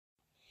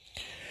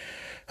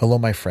Hello,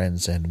 my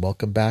friends, and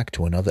welcome back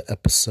to another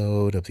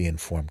episode of The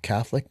Informed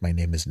Catholic. My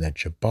name is Ned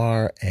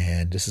Jabbar,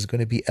 and this is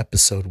going to be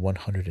episode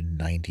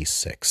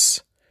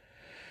 196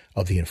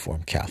 of The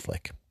Informed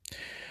Catholic.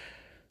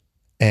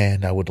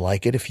 And I would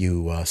like it if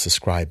you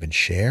subscribe and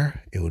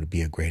share. It would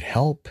be a great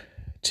help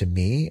to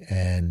me,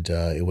 and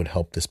it would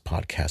help this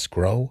podcast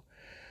grow.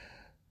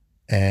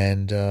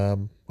 And,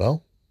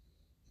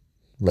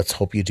 let's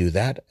hope you do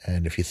that.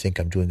 And if you think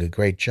I'm doing a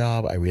great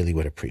job, I really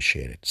would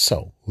appreciate it.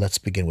 So let's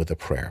begin with a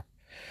prayer.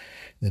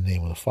 In the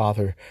name of the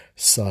Father,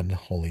 Son,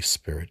 Holy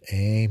Spirit.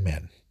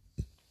 Amen.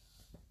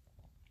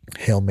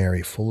 Hail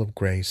Mary, full of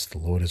grace, the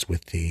Lord is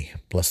with thee.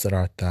 Blessed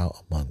art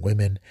thou among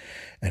women,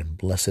 and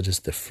blessed is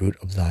the fruit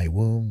of thy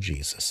womb,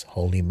 Jesus.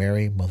 Holy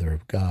Mary, Mother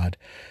of God,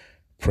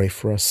 pray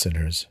for us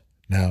sinners,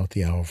 now at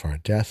the hour of our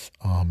death.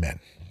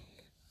 Amen.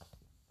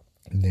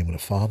 In the name of the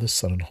Father,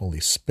 Son, and Holy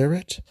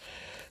Spirit.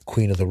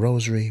 Queen of the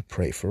Rosary,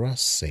 pray for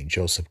us. Saint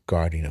Joseph,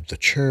 guardian of the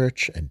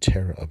Church and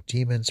terror of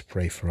demons,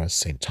 pray for us.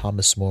 Saint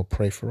Thomas More,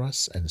 pray for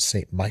us. And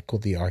Saint Michael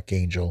the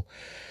Archangel,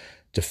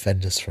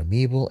 defend us from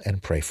evil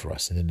and pray for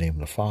us. In the name of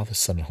the Father,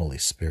 Son, and Holy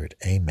Spirit.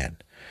 Amen.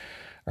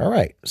 All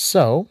right,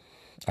 so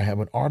I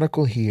have an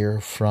article here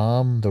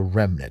from The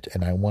Remnant,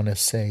 and I want to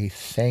say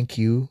thank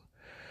you,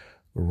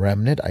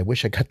 Remnant. I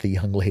wish I got the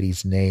young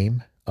lady's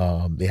name.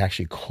 They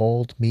actually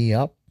called me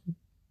up.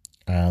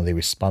 They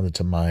responded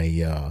to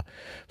my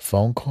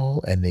phone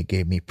call, and they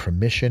gave me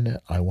permission.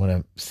 I want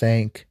to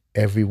thank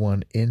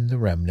everyone in The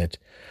Remnant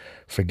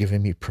for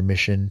giving me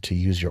permission to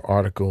use your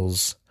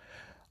articles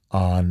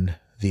on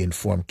the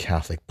Informed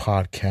Catholic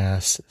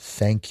podcast.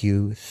 Thank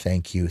you,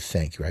 thank you,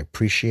 thank you. I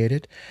appreciate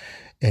it.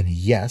 And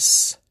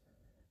yes,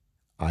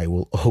 I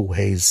will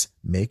always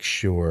make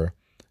sure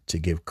to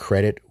give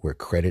credit where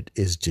credit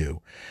is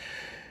due.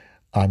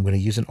 I'm going to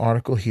use an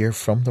article here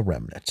from The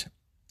Remnant.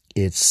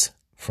 It's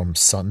from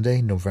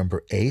Sunday,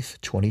 November 8th,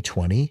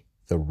 2020,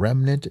 The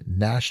Remnant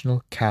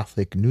National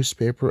Catholic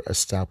Newspaper,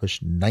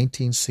 established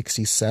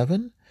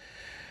 1967.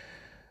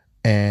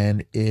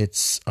 And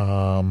it's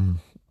written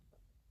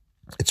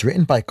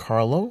by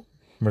Carlo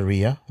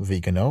Maria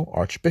Vigano,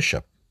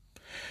 Archbishop.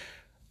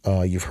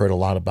 You've heard a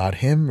lot about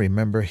him.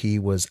 Remember, he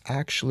was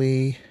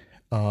actually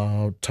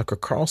Tucker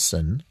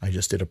Carlson. I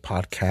just did a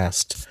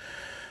podcast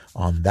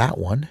on that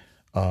one.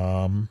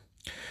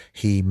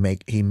 He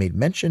made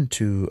mention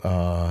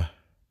to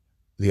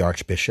the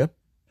Archbishop,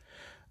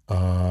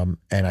 and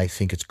I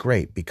think it's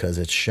great because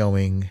it's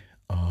showing,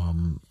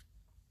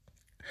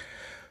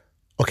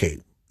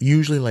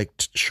 usually like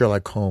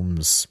Sherlock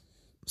Holmes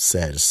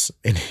says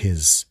in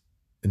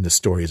the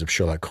stories of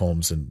Sherlock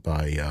Holmes and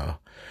by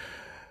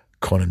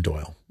Conan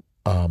Doyle,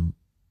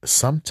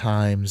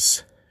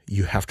 sometimes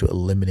you have to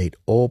eliminate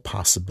all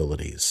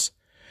possibilities,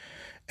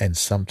 and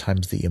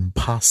sometimes the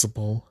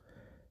impossible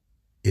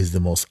is the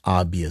most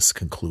obvious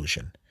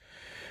conclusion.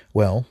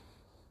 Well,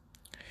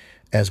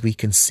 as we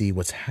can see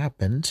what's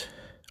happened,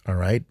 all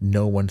right,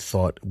 no one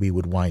thought we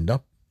would wind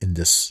up in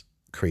this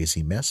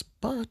crazy mess,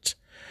 but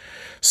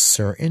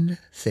certain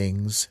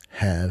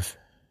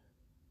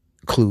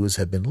clues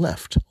have been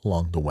left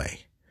along the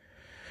way.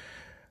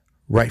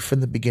 Right from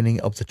the beginning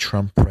of the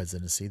Trump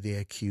presidency, they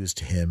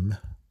accused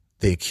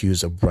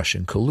of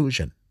Russian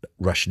collusion,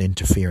 Russian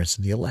interference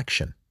in the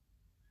election.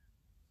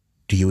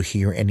 Do you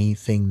hear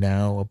anything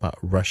now about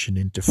Russian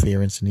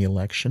interference in the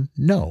election?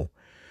 No.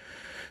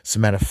 As a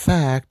matter of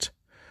fact,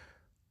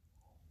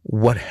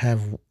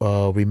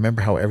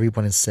 remember how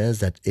everyone says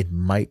that it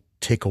might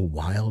take a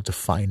while to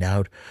find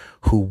out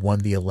who won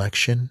the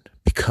election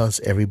because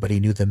everybody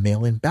knew the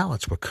mail-in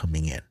ballots were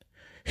coming in.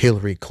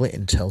 Hillary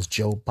Clinton tells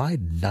Joe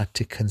Biden not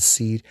to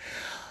concede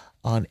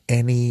on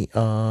any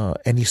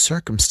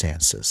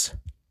circumstances.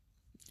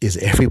 Has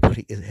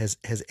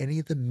any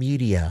of the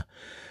media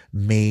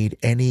made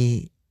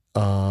any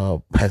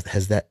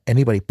has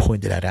anybody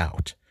pointed that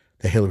out,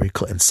 that Hillary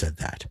Clinton said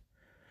that?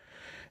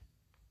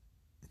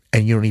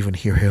 And you don't even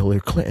hear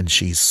Hillary Clinton.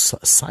 She's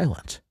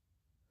silent,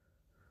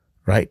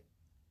 right?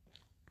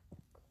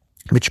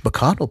 Mitch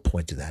McConnell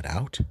pointed that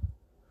out.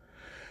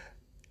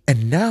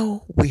 And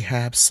now we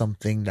have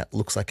something that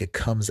looks like it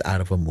comes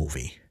out of a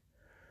movie.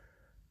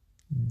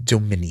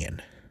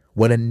 Dominion.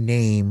 What a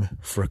name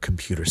for a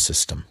computer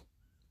system.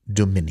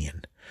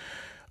 Dominion.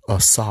 A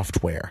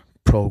software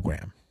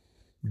program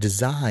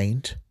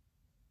designed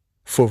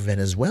for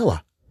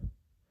Venezuela.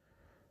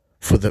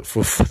 For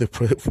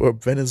a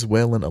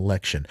Venezuelan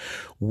election.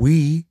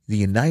 We, the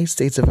United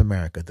States of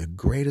America, the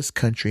greatest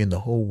country in the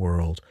whole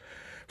world,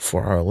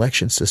 for our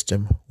election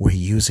system, we're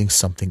using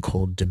something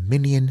called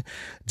Dominion,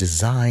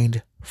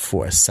 designed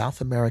for a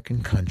South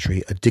American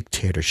country, a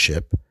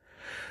dictatorship,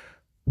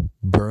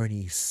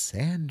 Bernie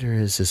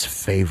Sanders'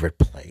 favorite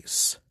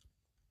place.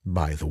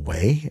 By the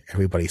way,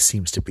 everybody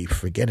seems to be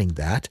forgetting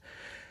that,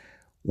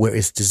 where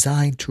it's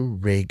designed to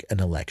rig an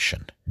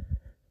election.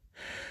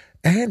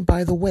 And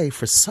by the way,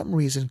 for some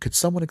reason, could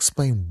someone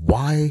explain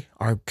why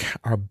our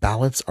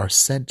ballots are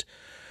sent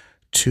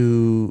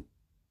to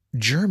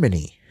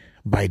Germany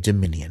by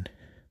Dominion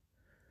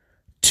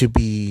to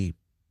be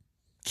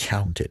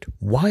counted.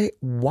 Why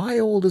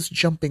all this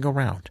jumping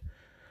around?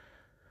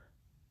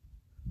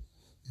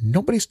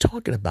 Nobody's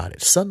talking about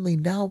it. Suddenly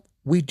now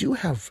we do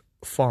have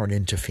foreign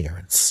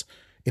interference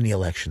in the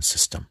election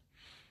system.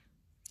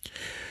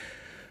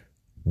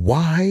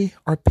 Why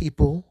are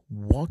people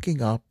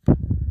walking up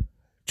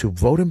to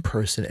vote in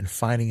person and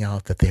finding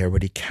out that they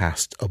already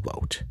cast a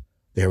vote?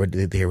 They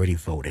already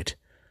voted.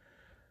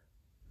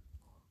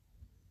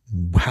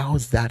 How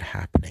is that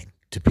happening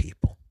to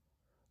people?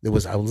 I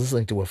was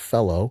listening to a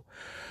fellow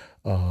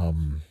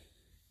in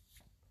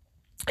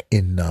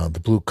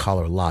the Blue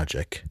Collar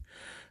Logic.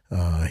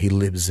 He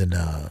lives in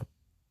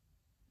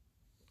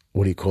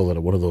what do you call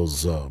it? What are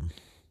those?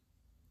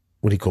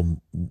 What do you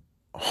call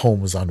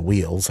homes on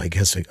wheels? I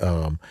guess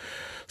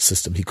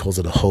system. He calls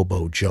it a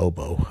hobo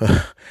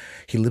jobo.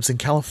 He lives in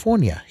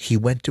California. He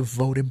went to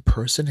vote in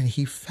person and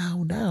he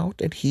found out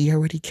that he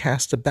already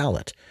cast a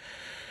ballot.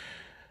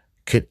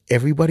 Could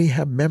everybody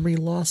have memory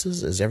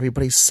losses? Is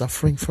everybody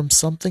suffering from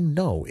something?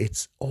 No,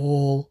 it's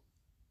all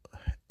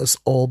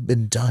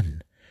been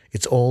done.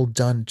 It's all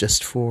done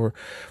just for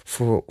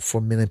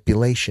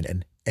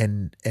manipulation.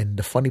 And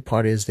the funny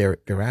part is they're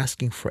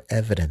asking for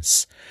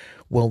evidence.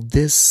 Well,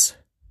 this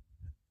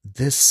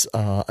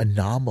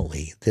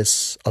anomaly,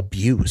 this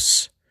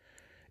abuse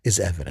is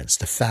evidence.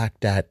 The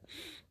fact that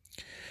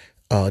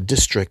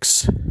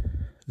districts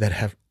that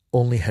have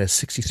only had a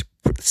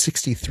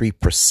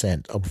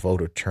 63% of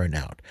voter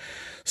turnout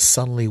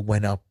suddenly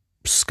went up,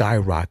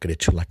 skyrocketed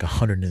to like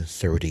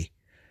 130,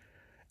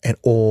 and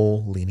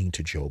all leaning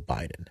to Joe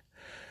Biden.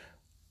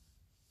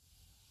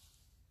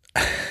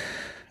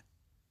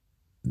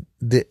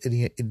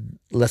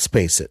 Let's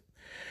face it,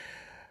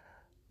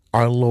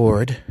 our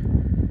Lord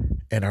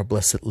and our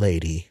Blessed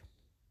Lady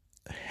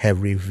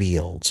have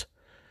revealed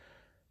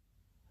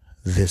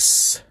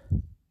this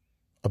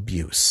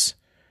abuse.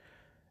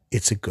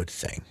 It's a good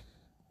thing.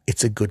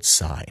 It's a good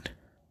sign.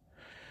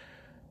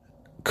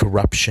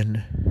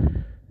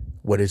 Corruption,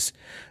 what is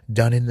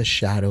done in the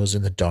shadows,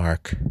 in the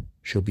dark,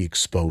 shall be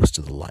exposed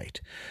to the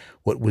light.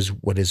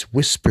 What is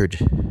whispered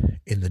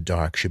in the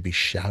dark should be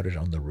shouted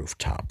on the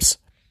rooftops.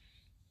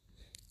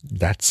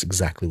 That's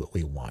exactly what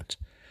we want.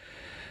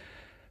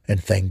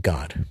 And thank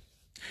God.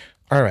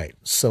 All right,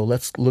 so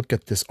let's look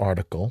at this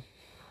article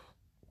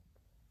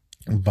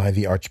by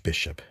the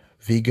Archbishop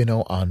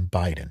Vigano on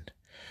Biden,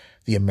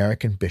 the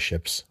American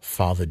bishops,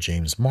 Father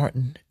James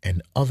Martin,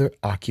 and other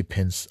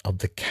occupants of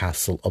the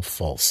Castle of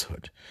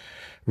Falsehood.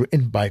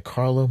 Written by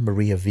Carlo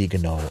Maria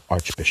Vigano,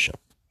 Archbishop.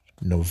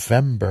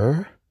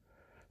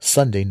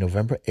 Sunday,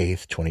 November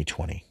 8th,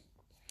 2020.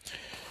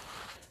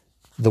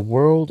 The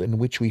world in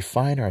which we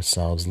find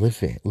ourselves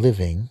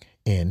living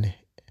in,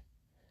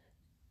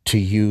 to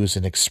use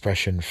an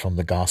expression from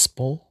the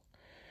Gospel,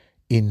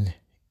 in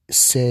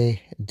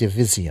se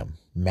divisium,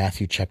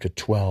 Matthew chapter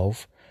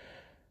 12,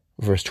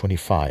 verse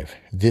 25.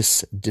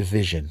 This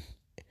division,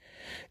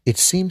 it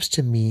seems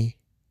to me,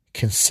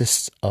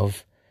 consists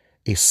of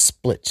a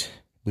split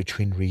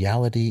between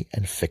reality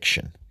and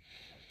fiction.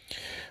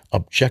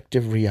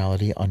 Objective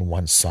reality on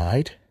one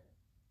side,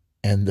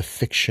 and the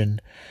fiction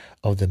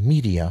of the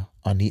media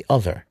on the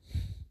other.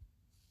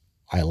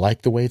 I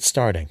like the way it's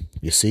starting.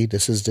 You see,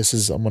 this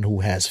is someone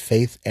who has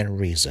faith and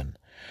reason.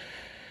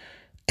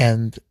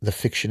 And the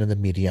fiction of the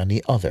media on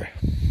the other.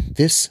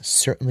 This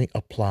certainly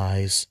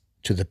applies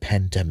to the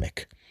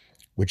pandemic,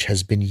 which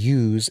has been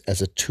used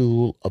as a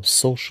tool of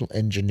social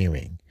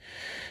engineering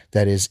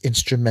that is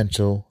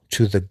instrumental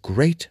to the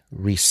Great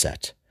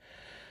Reset.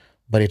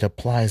 But it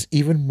applies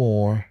even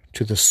more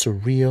to the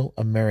surreal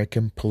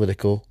American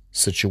political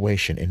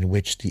situation in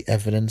which the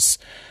evidence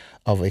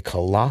of a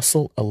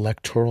colossal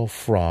electoral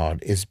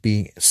fraud is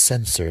being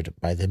censored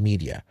by the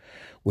media,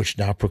 which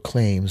now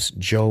proclaims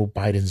Joe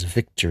Biden's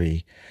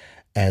victory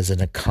as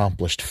an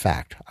accomplished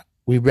fact.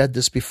 We read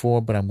this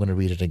before, but I'm going to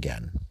read it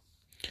again.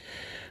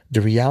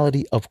 The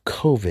reality of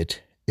COVID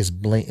is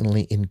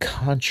blatantly in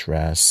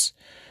contrast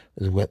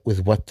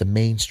with what the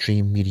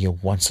mainstream media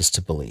wants us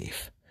to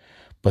believe.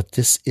 But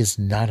this is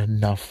not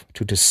enough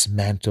to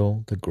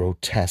dismantle the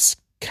grotesque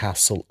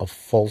castle of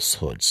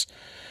falsehoods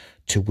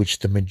to which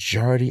the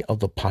majority of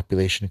the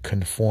population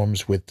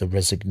conforms with the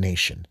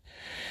resignation.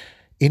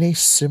 In a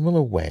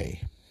similar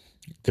way,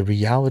 the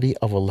reality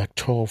of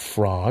electoral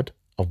fraud,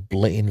 of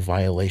blatant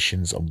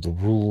violations of the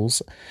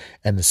rules,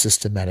 and the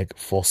systematic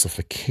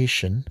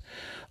falsification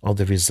of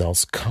the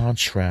results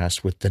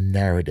contrast with the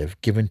narrative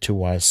given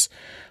to us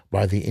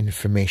by the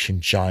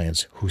information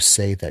giants who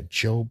say that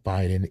Joe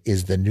Biden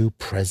is the new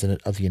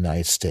president of the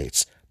United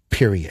States,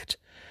 period.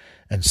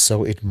 And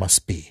so it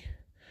must be.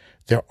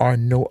 There are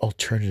no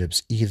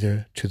alternatives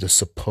either to the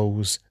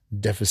supposed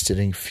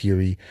devastating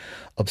fury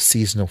of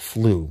seasonal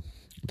flu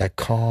that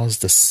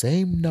caused the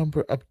same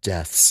number of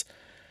deaths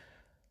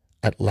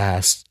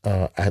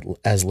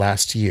as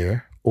last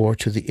year, or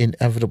to the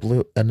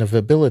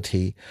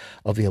inevitability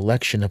of the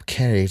election of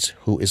candidates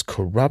who is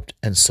corrupt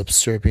and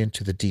subservient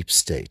to the deep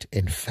state.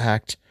 In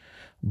fact,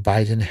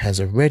 Biden has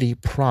already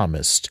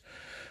promised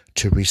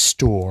to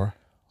restore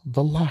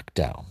the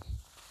lockdown.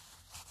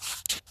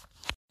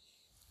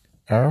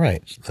 All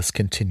right, let's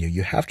continue.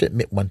 You have to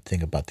admit one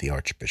thing about the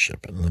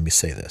Archbishop, and let me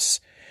say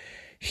this.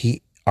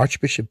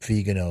 Archbishop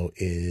Vigano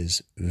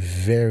is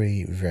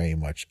very, very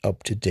much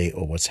up to date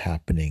on what's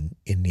happening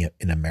in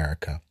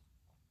America.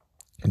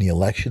 In the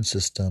election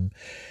system,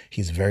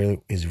 he's very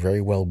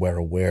well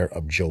aware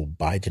of Joe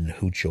Biden,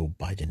 who Joe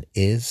Biden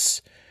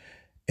is,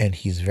 and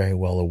he's very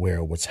well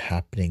aware of what's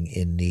happening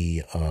in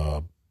the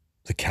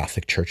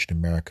Catholic Church in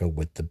America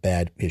with the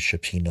bad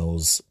bishops.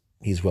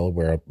 He's well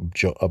aware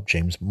of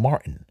James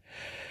Martin,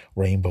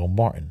 Rainbow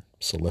Martin.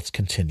 So let's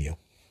continue.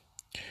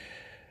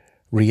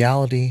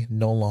 Reality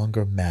no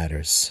longer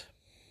matters.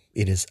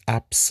 It is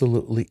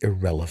absolutely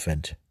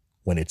irrelevant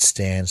when it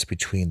stands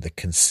between the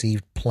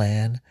conceived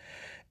plan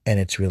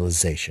and its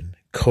realization.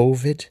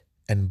 COVID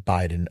and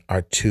Biden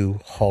are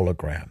two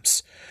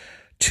holograms,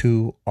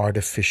 two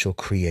artificial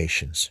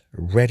creations,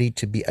 ready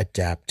to be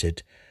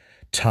adapted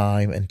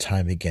time and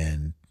time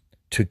again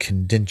to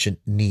contingent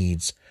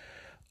needs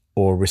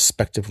or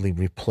respectively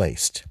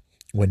replaced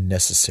when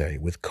necessary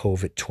with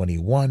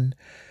COVID-21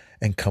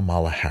 and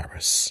Kamala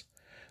Harris.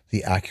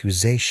 The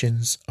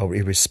accusations of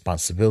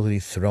irresponsibility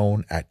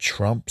thrown at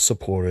Trump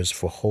supporters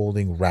for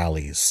holding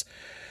rallies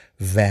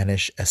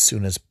vanish as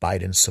soon as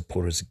Biden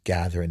supporters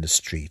gather in the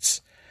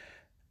streets,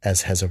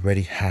 as has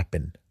already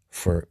happened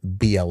for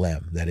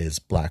BLM, that is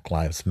Black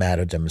Lives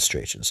Matter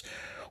demonstrations.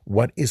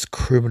 What is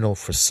criminal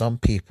for some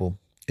people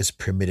is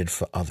permitted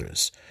for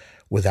others,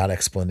 without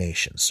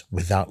explanations,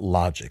 without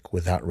logic,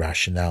 without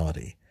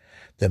rationality.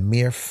 The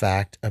mere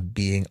fact of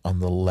being on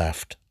the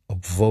left, of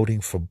voting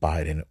for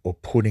Biden or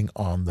putting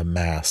on the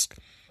mask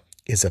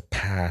is a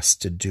pass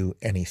to do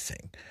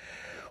anything,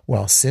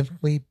 while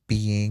simply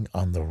being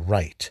on the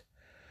right,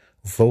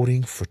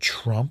 voting for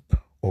Trump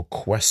or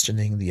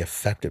questioning the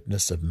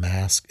effectiveness of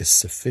masks is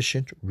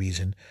sufficient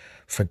reason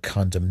for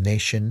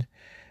condemnation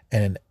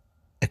and an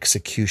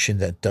execution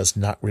that does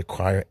not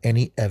require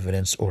any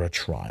evidence or a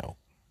trial.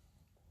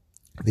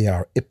 They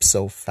are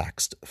ipso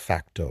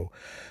facto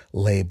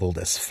labeled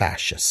as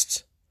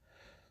fascists,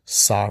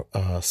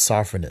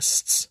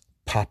 sovereignists,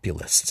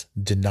 populists,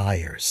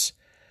 deniers,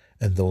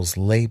 and those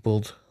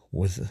labeled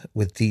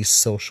with these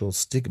social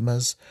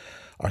stigmas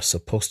are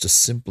supposed to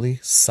simply,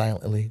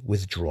 silently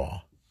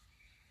withdraw.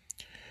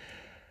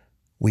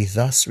 We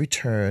thus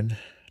return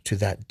to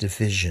that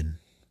division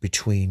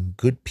between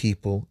good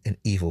people and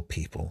evil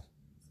people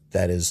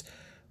that is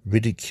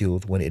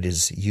ridiculed when it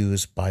is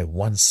used by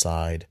one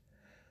side,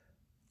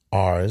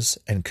 ours,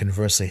 and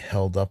conversely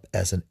held up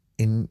as an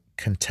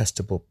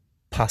incontestable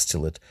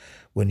postulate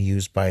when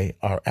used by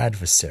our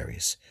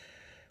adversaries.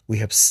 We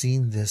have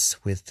seen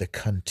this with the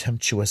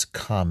contemptuous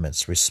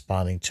comments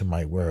responding to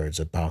my words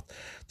about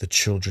the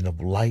children of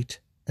light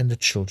and the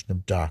children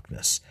of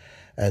darkness,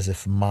 as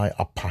if my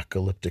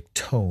apocalyptic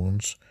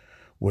tones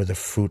were the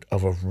fruit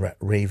of a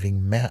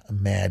raving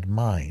mad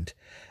mind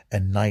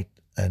and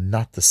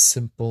not the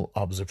simple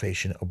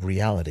observation of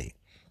reality,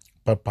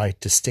 but by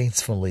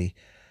disdainfully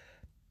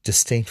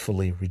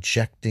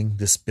rejecting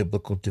this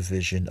biblical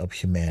division of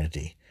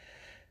humanity.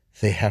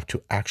 They have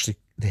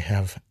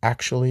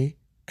actually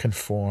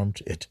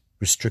conformed it,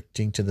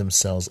 restricting to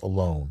themselves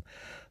alone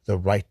the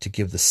right to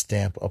give the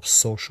stamp of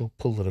social,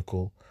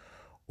 political,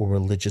 or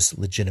religious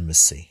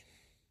legitimacy.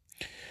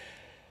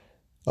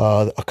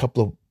 Let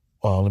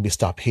me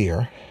stop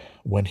here.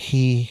 What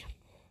he's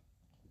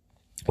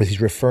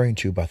referring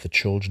to about the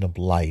children of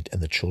light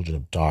and the children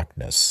of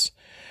darkness,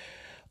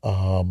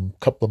 a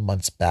couple of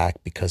months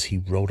back, because he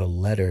wrote a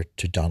letter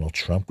to Donald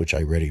Trump, which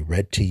I already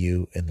read to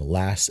you in the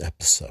last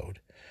episode.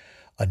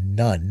 A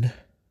nun,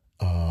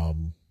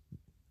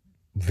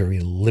 very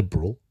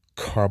liberal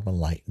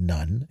Carmelite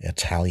nun,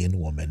 Italian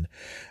woman,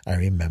 I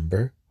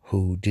remember,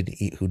 who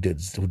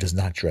does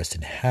not dress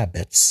in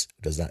habits,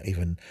 does not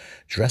even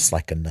dress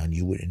like a nun.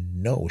 You wouldn't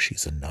know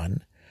she's a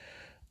nun.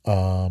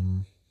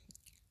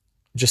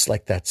 Just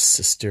like that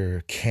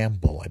Sister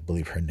Campbell, I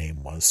believe her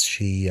name was.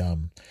 She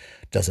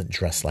doesn't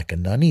dress like a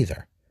nun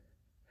either.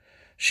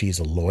 She's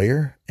a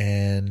lawyer,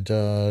 and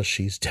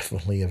she's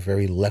definitely a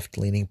very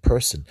left-leaning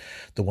person,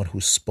 the one who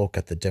spoke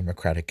at the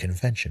Democratic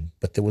Convention.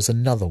 But there was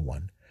another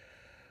one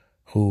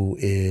who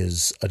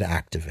is an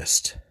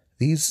activist.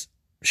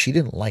 She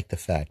didn't like the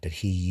fact that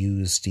he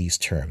used these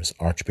terms,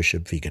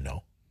 Archbishop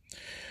Vigano,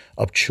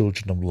 of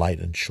children of light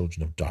and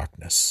children of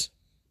darkness.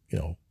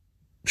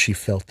 She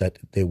felt that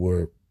it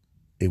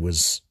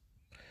was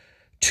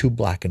too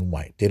black and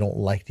white. They don't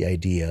like the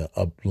idea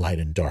of light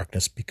and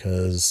darkness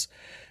because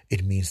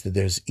it means that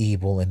there's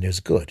evil and there's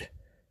good.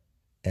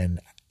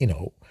 And,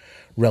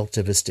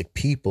 relativistic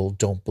people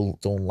don't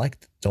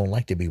like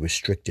to be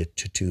restricted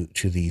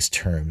to these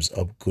terms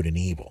of good and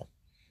evil.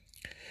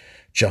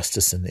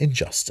 Justice and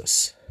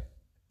injustice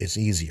is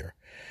easier.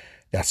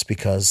 That's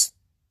because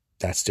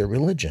that's their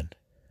religion.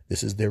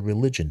 This is their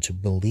religion, to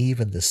believe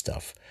in this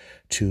stuff,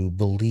 to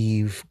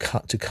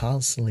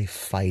constantly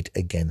fight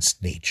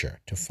against nature,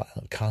 to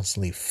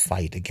constantly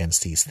fight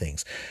against these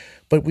things.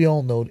 But we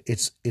all know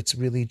it's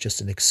really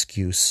just an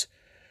excuse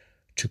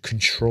to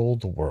control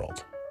the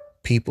world.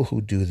 People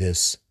who do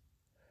this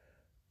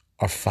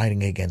are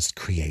fighting against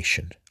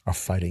creation, are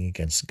fighting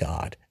against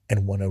God,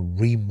 and want to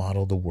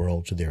remodel the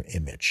world to their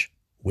image,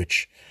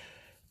 which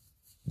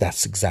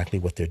that's exactly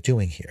what they're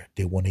doing here.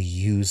 They want to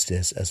use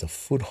this as a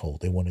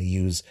foothold. They want to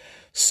use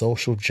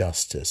social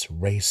justice,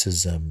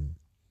 racism,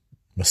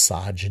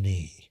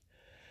 misogyny,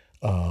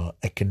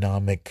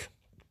 economic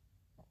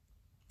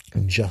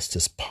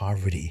injustice,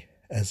 poverty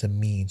as a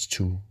means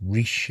to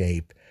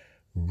reshape,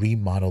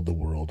 remodel the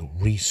world,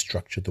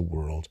 restructure the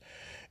world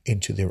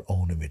into their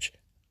own image.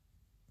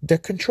 They're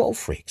control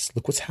freaks.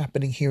 Look what's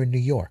happening here in New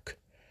York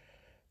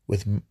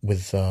with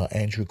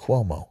Andrew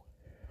Cuomo.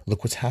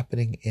 Look what's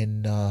happening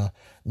in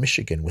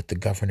Michigan with the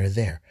governor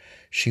there.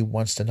 She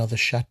wants another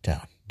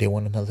shutdown. They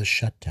want another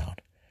shutdown.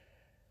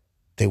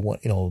 They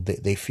want,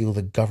 they feel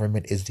the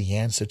government is the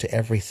answer to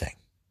everything.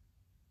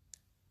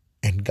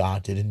 And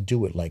God didn't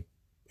do it like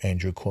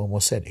Andrew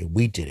Cuomo said.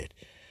 We did it.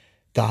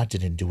 God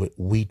didn't do it.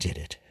 We did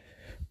it.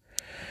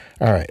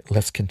 All right,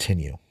 let's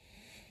continue.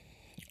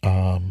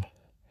 All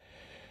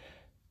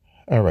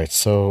right,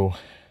 so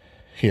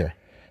here.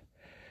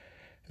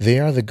 They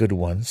are the good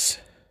ones,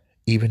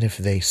 even if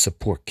they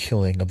support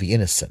killing of the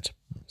innocent.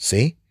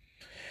 See?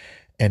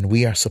 And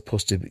we are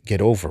supposed to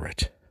get over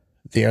it.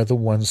 They are the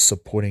ones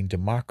supporting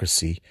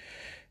democracy,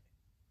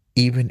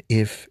 even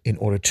if, in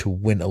order to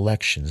win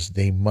elections,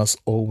 they must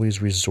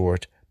always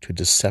resort to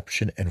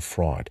deception and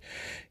fraud,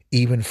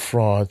 even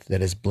fraud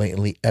that is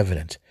blatantly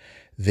evident.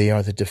 They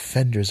are the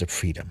defenders of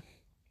freedom,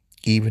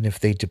 even if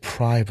they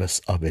deprive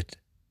us of it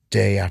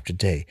day after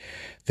day.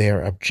 They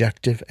are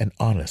objective and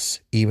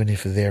honest, even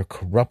if their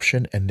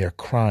corruption and their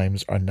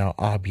crimes are now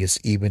obvious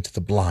even to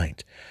the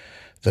blind.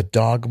 The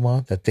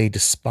dogma that they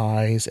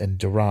despise and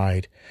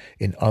deride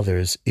in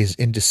others is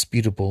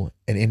indisputable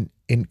and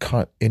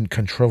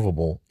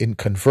incontrovertible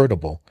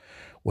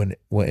when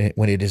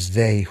it is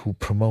they who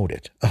promote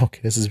it. Okay,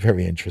 this is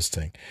very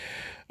interesting.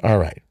 All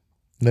right,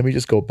 let me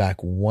just go back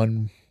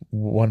one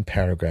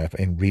paragraph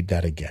and read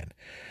that again.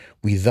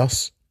 We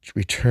thus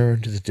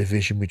return to the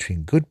division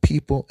between good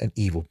people and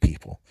evil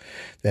people,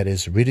 that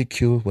is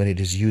ridiculed when it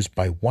is used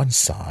by one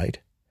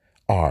side,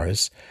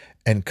 ours,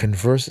 and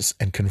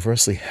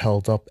conversely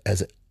held up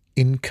as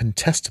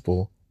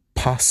incontestable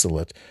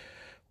postulate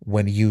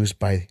when used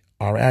by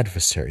our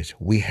adversaries.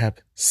 We have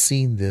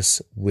seen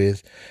this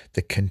with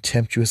the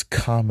contemptuous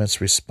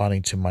comments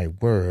responding to my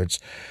words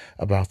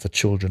about the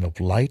children of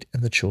light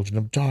and the children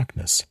of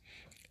darkness,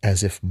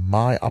 as if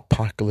my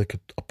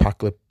apocalyptic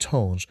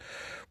tones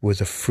were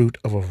the fruit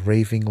of a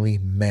ravingly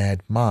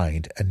mad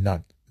mind and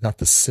not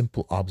the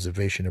simple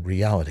observation of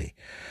reality.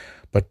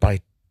 But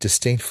by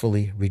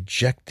disdainfully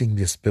rejecting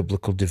this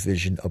biblical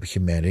division of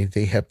humanity,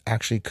 they have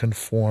actually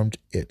conformed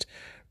it,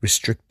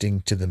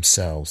 restricting to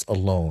themselves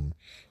alone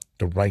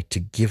the right to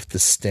give the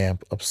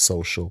stamp of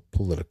social,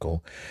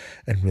 political,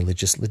 and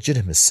religious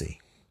legitimacy.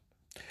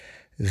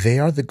 They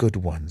are the good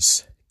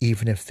ones,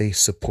 even if they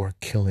support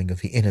killing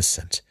of the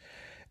innocent,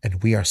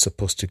 and we are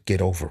supposed to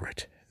get over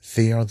it.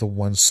 They are the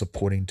ones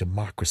supporting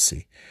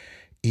democracy,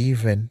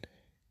 even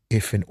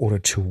if in order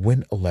to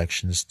win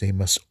elections they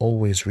must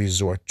always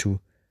resort to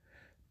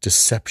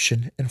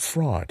deception and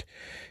fraud,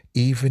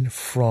 even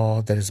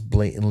fraud that is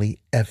blatantly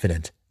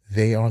evident.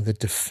 They are the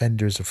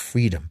defenders of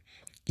freedom,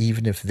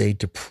 even if they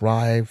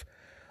deprive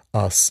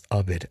us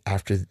of it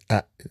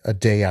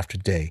day after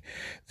day.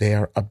 They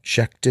are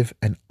objective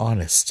and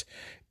honest,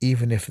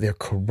 even if their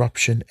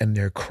corruption and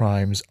their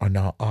crimes are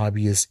now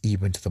obvious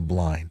even to the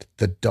blind.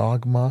 The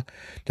dogma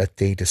that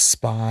they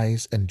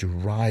despise and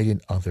deride in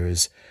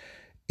others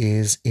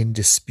is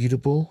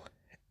indisputable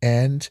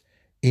and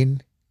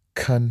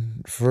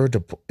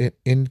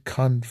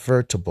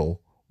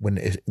inconvertible when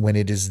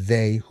it is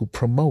they who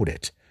promote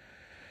it.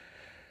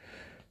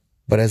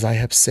 But as I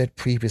have said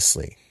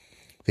previously,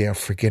 they are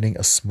forgetting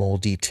a small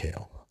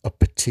detail, a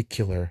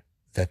particular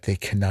that they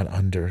cannot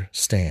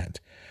understand.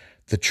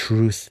 The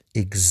truth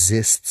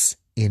exists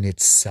in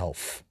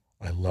itself.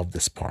 I love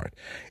this part.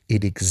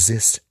 It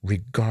exists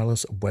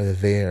regardless of whether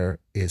there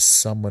is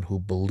someone who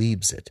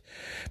believes it,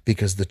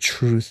 because the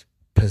truth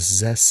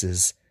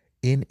possesses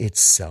in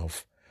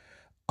itself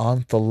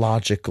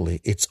ontologically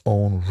its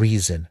own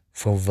reason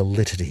for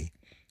validity.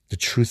 The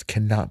truth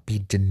cannot be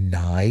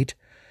denied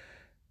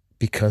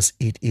because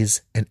it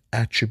is an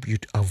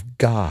attribute of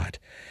God.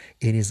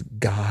 It is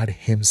God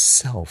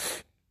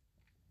Himself.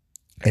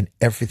 And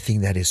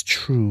everything that is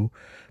true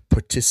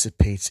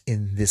participates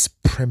in this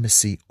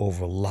primacy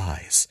over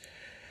lies.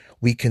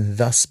 We can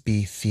thus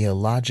be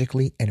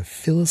theologically and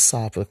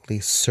philosophically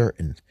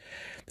certain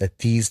that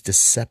these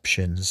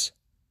deceptions,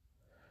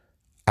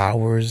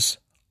 ours,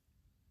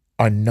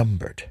 are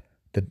numbered.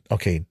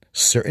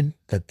 Certain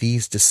that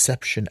these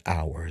deception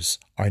hours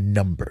are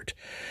numbered,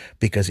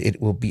 because it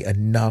will be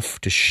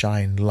enough to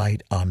shine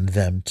light on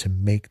them to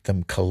make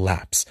them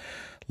collapse.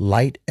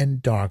 Light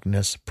and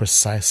darkness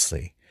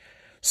precisely.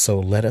 So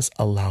let us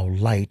allow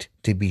light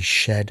to be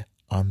shed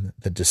on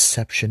the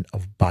deception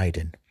of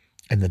Biden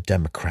and the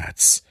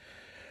Democrats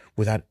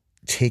without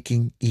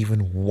taking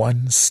even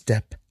one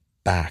step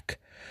back,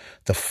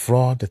 The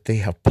fraud that they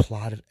have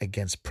plotted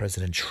against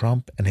President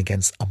Trump and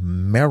against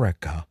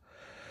America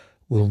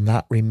will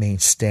not remain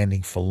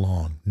standing for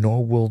long,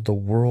 nor will the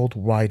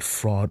worldwide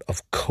fraud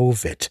of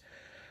COVID,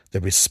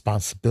 the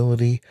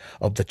responsibility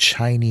of the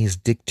Chinese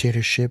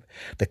dictatorship,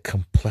 the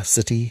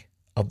complicity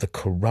of the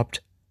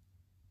corrupt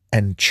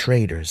and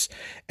traitors,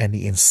 and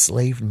the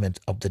enslavement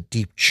of the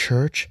deep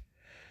church.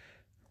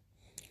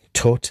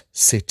 Tot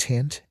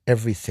setent,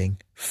 everything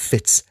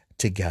fits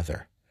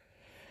together.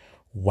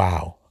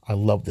 Wow, I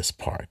love this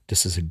part.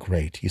 This is a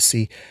great. You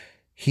see,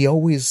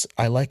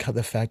 I like how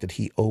the fact that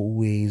he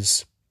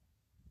always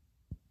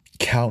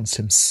counts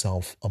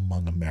himself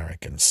among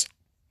Americans.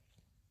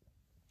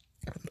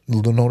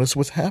 Notice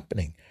what's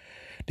happening.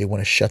 They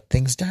want to shut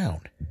things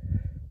down.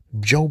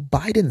 Joe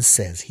Biden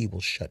says he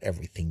will shut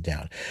everything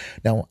down.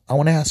 Now, I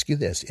want to ask you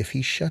this. If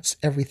he shuts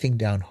everything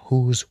down,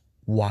 who's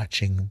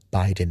watching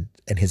Biden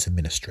and his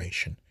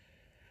administration?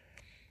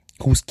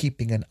 Who's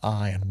keeping an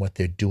eye on what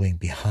they're doing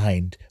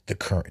behind the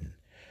curtain?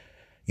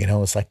 You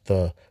know, it's like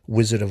the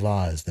Wizard of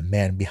Oz, the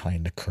man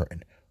behind the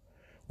curtain.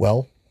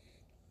 Well,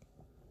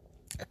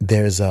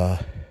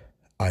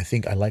 I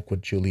think I like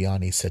what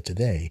Giuliani said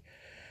today,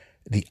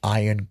 the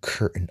iron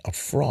curtain of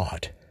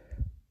fraud,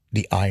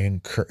 the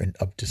iron curtain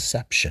of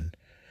deception,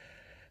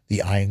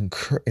 the iron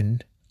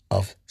curtain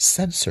of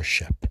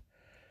censorship.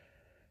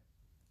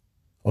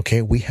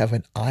 Okay, we have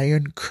an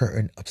iron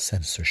curtain of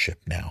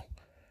censorship now.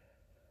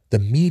 The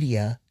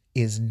media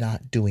is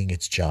not doing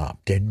its job.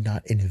 They're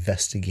not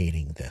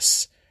investigating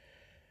this.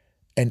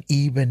 And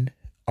even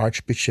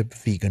Archbishop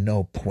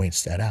Vigano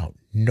points that out.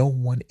 No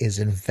one is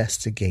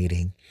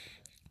investigating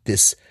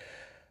this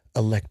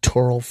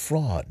electoral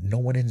fraud. No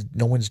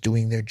one's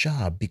doing their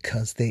job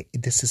because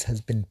this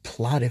has been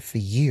plotted for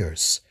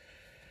years.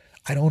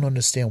 I don't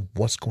understand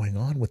what's going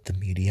on with the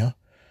media.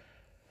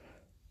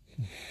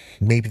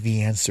 Maybe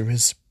the answer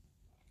is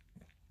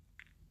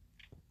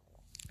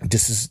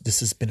this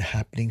has been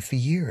happening for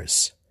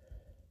years.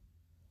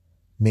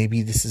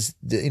 Maybe this is,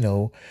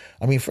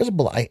 first of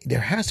all,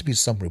 there has to be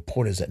some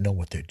reporters that know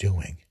what they're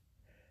doing.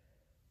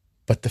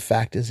 But the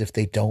fact is, if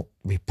they don't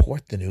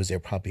report the news, they're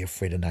probably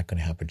afraid they're not going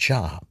to have a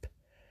job.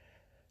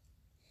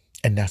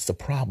 And that's the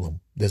problem.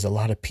 There's a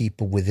lot of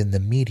people within the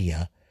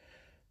media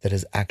that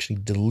is actually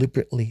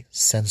deliberately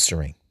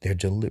censoring. They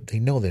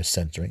know they're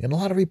censoring. And a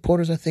lot of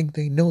reporters, I think,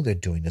 they know they're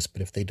doing this,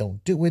 but if they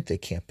don't do it, they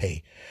can't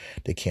pay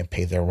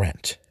their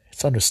rent.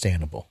 It's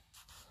understandable.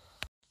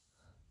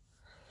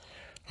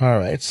 All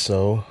right,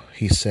 so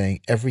he's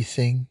saying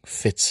everything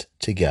fits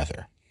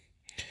together.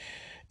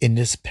 In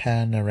this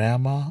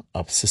panorama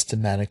of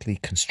systematically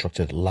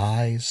constructed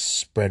lies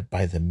spread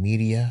by the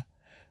media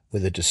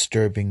with a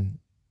disturbing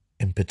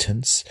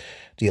impotence,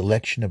 the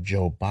election of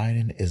Joe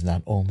Biden is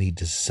not only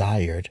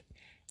desired,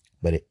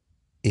 but it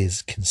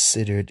is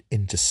considered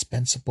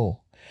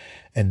indispensable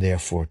and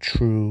therefore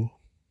true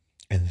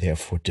and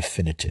therefore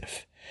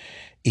definitive,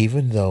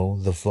 even though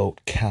the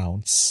vote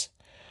counts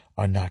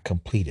are not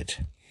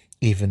completed,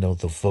 even though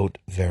the vote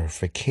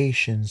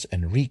verifications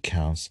and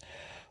recounts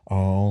are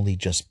only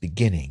just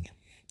beginning,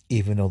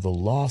 even though the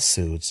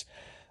lawsuits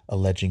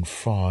alleging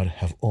fraud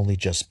have only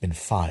just been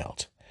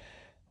filed.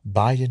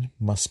 Biden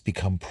must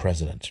become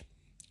president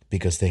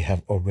because they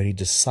have already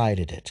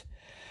decided it.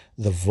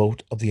 The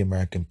vote of the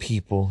American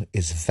people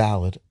is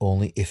valid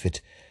only if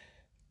it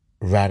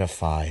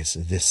ratifies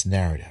this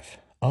narrative.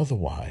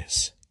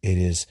 Otherwise, it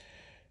is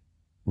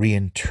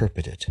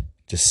reinterpreted,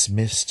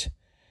 dismissed,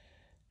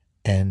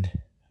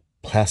 and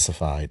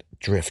classified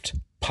drift,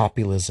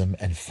 populism,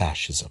 and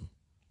fascism.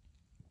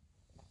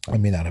 I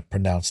may not have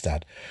pronounced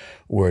that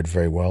word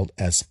very well,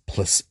 as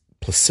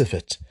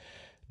placipit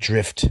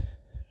drift,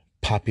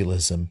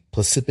 populism,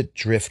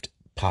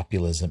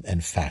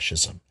 and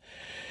fascism.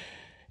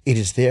 It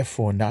is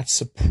therefore not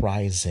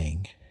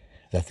surprising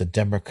that the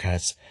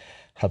Democrats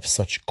have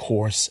such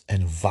coarse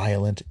and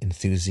violent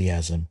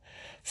enthusiasm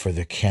for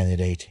their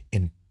candidate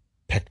in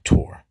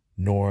pector,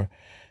 nor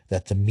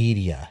that the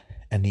media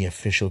and the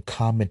official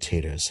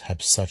commentators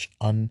have such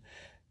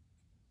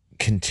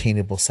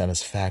uncontainable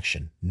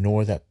satisfaction,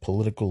 nor that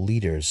political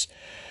leaders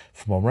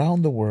from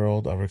around the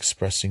world are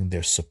expressing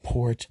their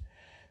support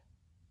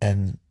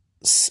and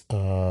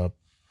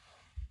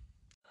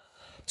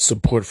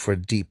support for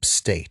deep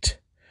state.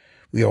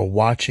 We are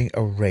watching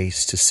a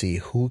race to see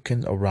who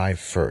can arrive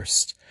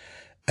first,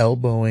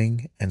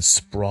 elbowing and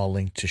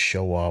sprawling to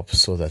show off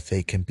so that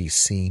they can be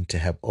seen to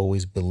have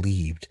always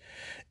believed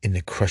in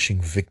the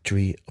crushing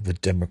victory of the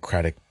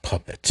Democratic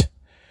puppet.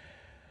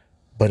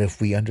 But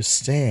if we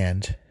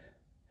understand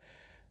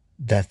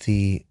that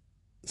I'm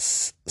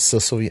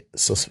sorry,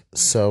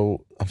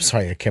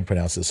 I can't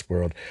pronounce this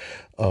word,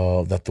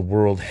 that the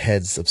world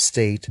heads of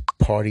state,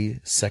 party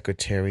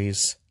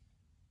secretaries,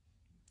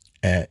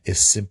 is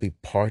simply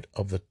part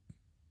of the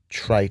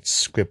trite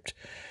script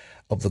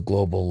of the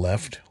global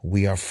left,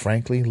 we are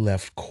frankly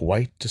left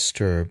quite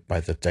disturbed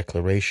by the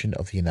declaration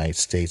of the United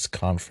States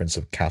Conference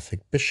of Catholic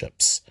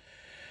Bishops,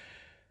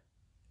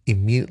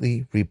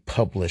 immediately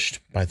republished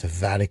by the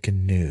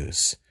Vatican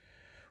News,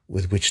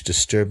 with which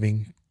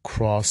disturbing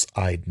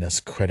cross-eyedness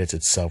credits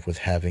itself with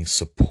having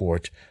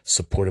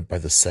supported by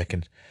the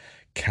second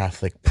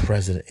Catholic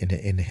president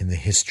in the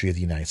history of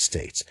the United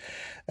States,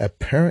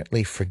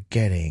 apparently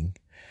forgetting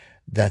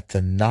that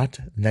the not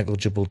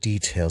negligible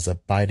details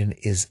that Biden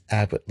is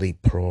avidly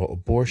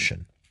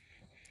pro-abortion,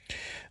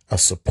 a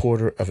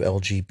supporter of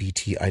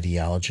LGBT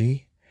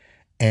ideology,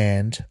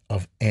 and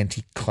of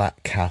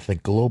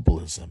anti-Catholic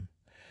globalism.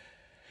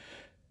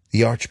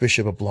 The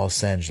Archbishop of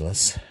Los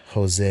Angeles,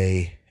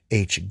 Jose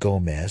H.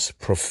 Gomez,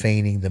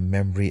 profaning the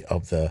memory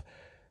of the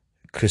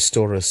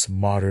Christoris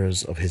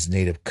martyrs of his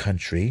native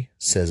country,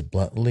 says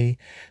bluntly,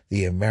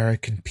 the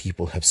American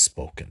people have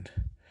spoken.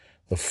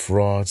 The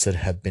frauds that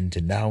have been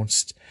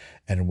denounced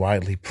and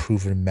widely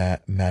proven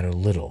matter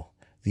little.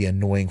 The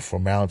annoying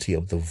formality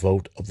of the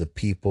vote of the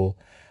people,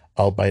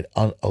 albeit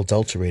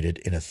unadulterated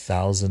in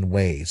 1,000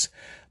 ways,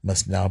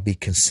 must now be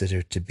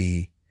considered to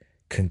be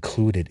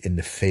concluded in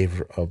the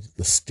favor of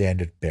the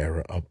standard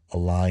bearer of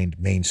aligned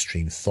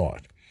mainstream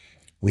thought.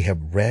 We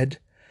have read,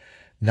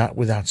 not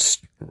without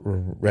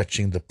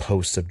retching the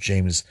posts of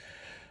James,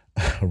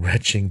 without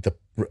retching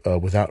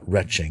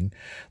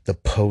the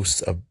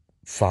posts of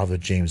Father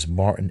James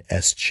Martin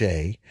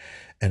S.J.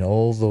 and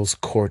all those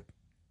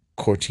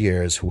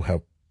courtiers who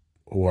are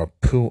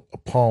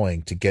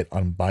pawing to get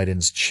on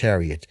Biden's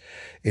chariot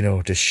in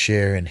order to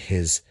share in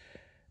his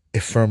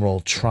ephemeral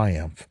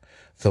triumph.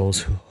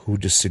 Those who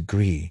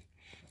disagree,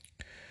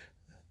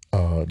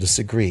 those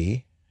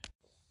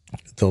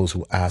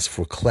who ask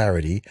for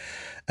clarity,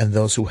 and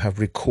those who have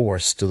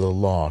recourse to the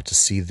law to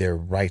see their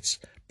rights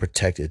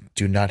protected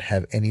do not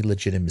have any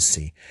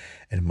legitimacy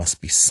and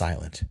must be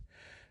silent,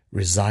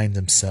 resign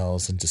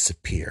themselves and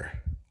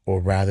disappear,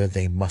 or rather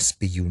they must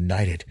be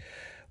united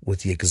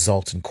with the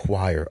exultant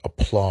choir,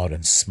 applaud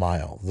and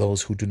smile.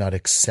 Those who do not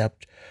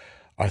accept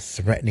are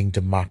threatening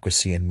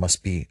democracy and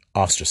must be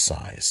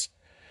ostracized.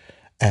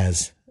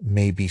 As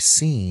may be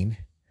seen,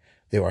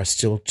 there are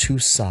still two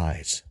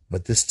sides,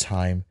 but this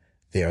time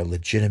they are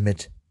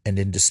legitimate and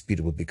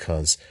indisputable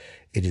because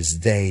it is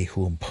they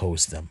who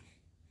impose them.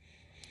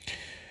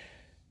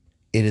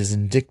 It is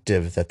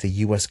indicative that the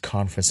U.S.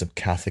 Conference of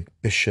Catholic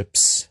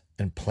Bishops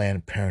and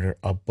Planned Parenthood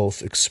are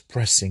both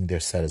expressing their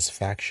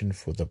satisfaction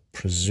for the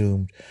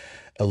presumed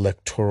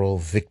electoral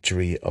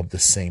victory of the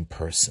same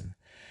person.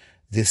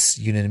 This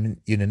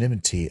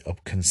unanimity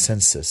of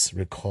consensus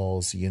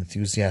recalls the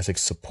enthusiastic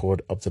support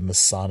of the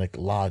Masonic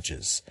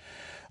lodges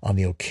on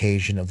the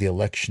occasion of the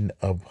election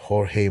of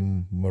Jorge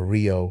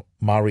Mario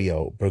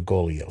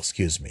Bergoglio,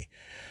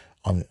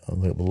 on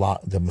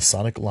the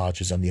Masonic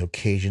lodges on the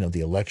occasion of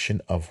the election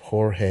of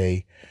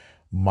Jorge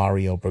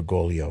Mario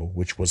Bergoglio,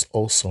 which was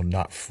also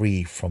not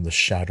free from the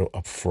shadow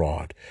of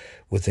fraud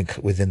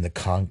within the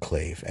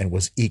conclave, and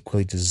was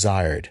equally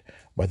desired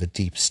by the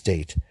deep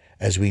state,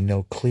 as we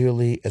know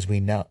clearly from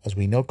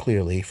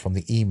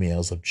the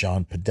emails of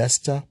John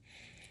Podesta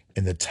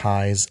and the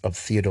ties of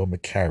Theodore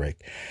McCarrick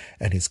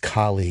and his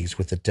colleagues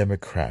with the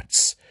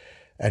Democrats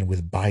and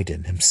with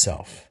Biden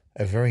himself.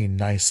 A very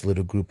nice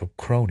little group of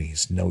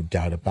cronies, no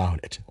doubt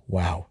about it.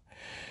 Wow.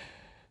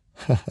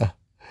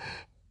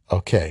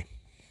 Okay.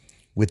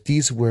 With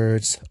these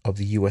words of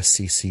the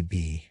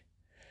USCCB,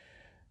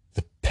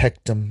 the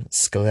Pectum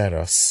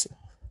Sceleras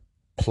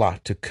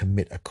plot to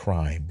commit a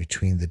crime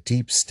between the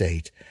deep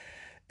state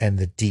and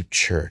the deep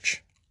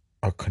church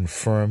are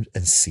confirmed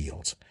and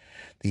sealed.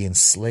 The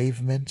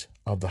enslavement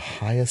of the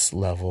highest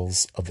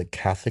levels of the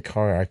Catholic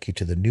hierarchy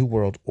to the New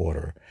World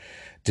Order,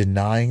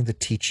 denying the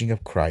teaching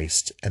of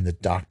Christ and the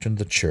doctrine of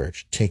the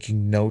Church,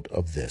 taking note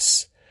of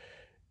this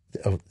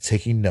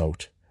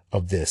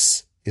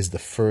is the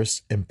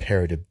first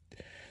imperative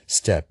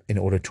step in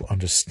order to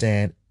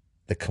understand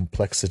the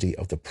complexity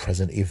of the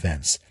present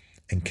events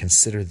and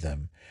consider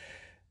them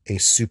a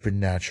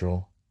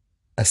supernatural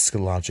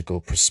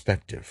eschatological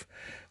perspective.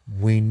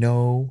 We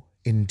know,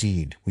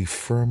 indeed, we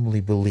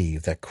firmly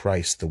believe that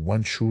Christ, the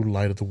one true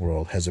light of the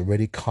world, has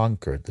already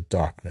conquered the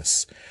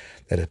darkness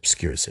that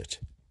obscures it.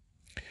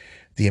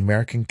 The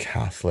American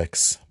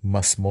Catholics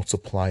must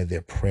multiply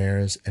their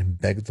prayers and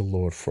beg the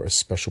Lord for a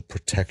special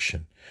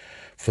protection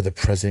for the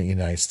President of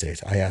the United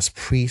States. I ask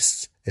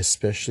priests,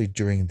 especially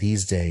during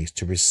these days,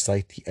 to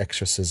recite the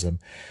exorcism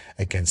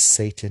against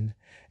Satan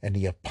and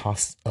the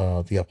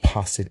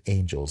apostate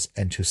angels,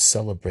 and to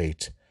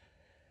celebrate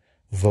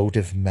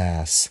votive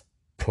mass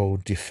pro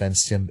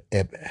defensium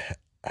eb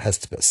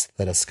hestibus.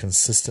 Let us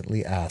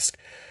consistently ask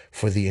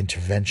for the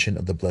intervention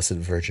of the Blessed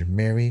Virgin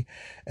Mary,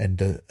 and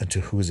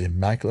to whose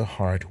Immaculate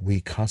Heart we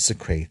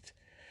consecrate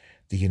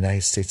the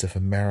United States of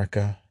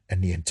America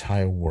and the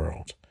entire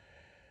world.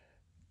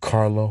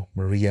 Carlo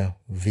Maria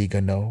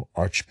Vigano,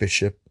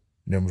 Archbishop,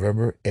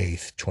 November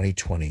 8th,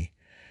 2020.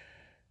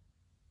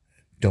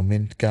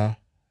 Dominica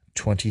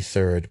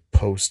 23rd,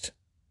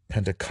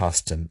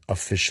 Post-Pentecostan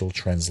official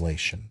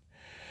translation.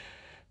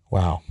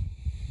 Wow.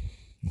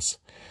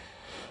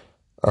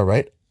 All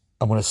right,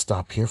 I'm going to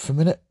stop here for a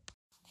minute.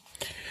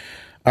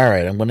 All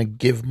right, I'm going to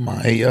give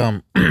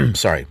my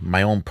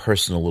my own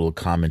personal little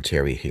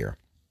commentary here.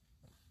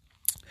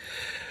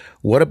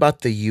 What about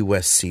the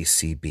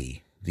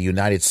USCCB, the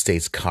United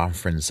States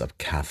Conference of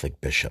Catholic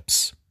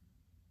Bishops?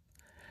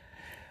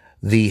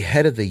 The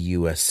head of the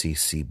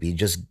USCCB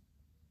just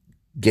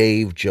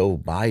gave Joe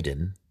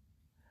Biden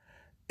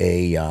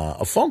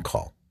a phone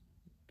call,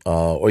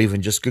 or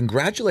even just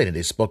congratulated.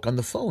 They spoke on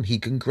the phone. He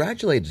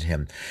congratulated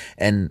him,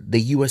 and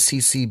the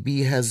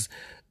USCCB has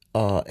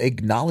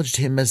acknowledged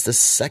him as the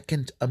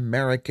second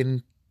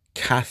American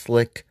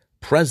Catholic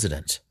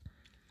president.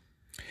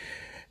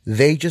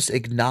 They just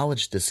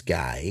acknowledged this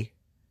guy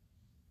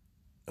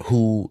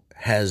who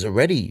has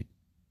already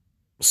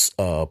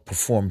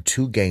performed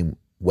 2 gay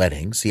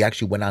weddings. He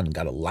actually went out and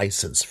got a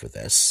license for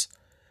this,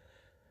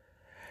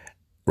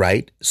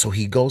 right? So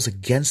he goes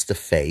against the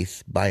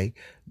faith by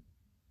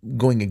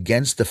going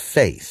against the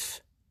faith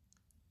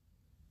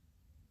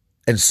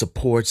and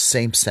supports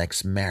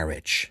same-sex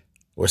marriage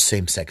or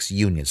same-sex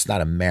union. It's not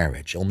a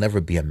marriage. It'll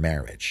never be a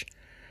marriage.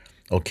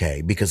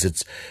 Okay, because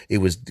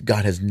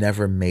God has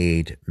never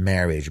made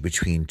marriage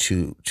between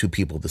two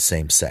people of the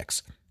same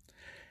sex.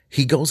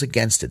 He goes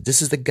against it.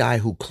 This is the guy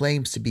who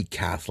claims to be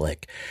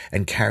Catholic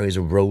and carries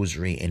a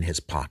rosary in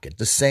his pocket.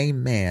 The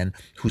same man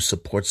who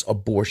supports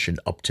abortion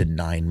up to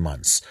 9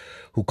 months,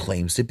 who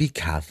claims to be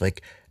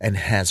Catholic and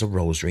has a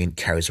rosary and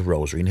carries a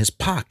rosary in his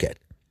pocket.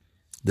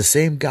 The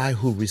same guy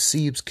who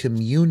receives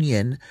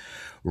communion,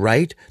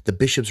 right? The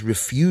bishops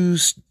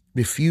refused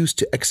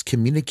to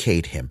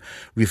excommunicate him,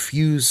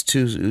 refused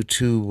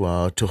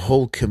to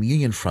hold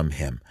communion from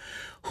him,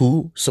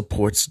 who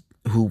supports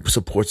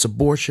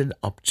abortion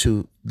up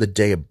to the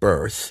day of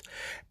birth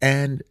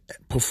and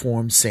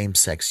performs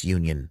same-sex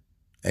union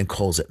and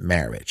calls it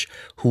marriage,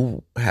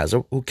 who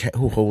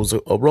holds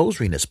a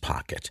rosary in his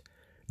pocket.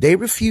 They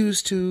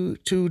refuse to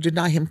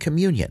deny him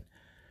communion,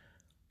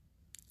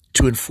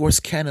 to enforce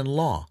canon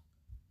law.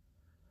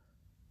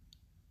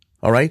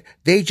 All right?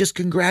 They just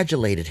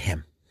congratulated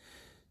him.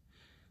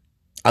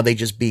 Are they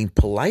just being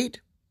polite?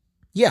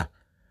 Yeah,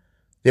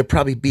 they're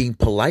probably being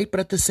polite,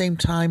 but at the same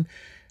time,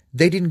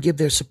 they didn't give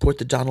their support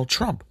to Donald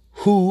Trump,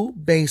 who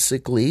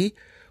basically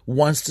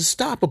wants to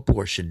stop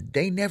abortion.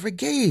 They never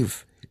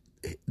gave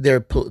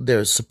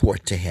their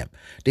support to him.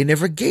 They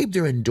never gave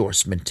their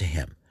endorsement to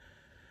him.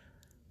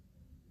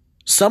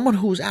 Someone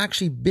who's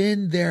actually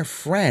been their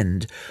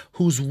friend,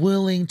 who's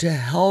willing to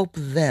help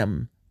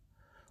them.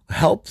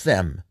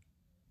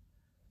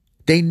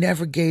 They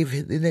never gave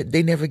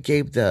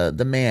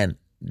the man,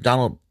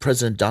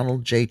 President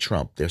Donald J.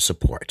 Trump, their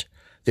support,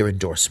 their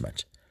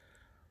endorsement.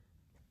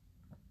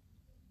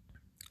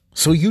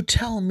 So you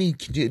tell me,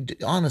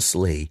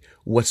 honestly,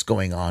 what's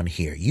going on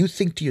here. You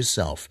think to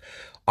yourself,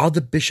 are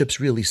the bishops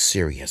really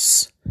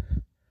serious?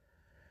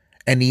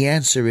 And the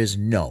answer is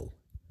no.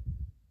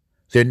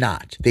 They're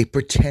not. They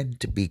pretend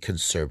to be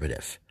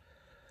conservative.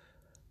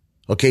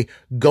 Okay,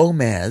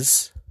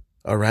 Gomez,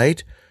 all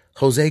right?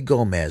 Jose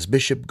Gomez,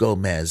 Bishop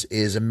Gomez,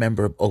 is a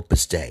member of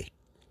Opus Dei.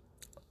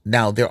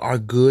 Now, there are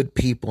good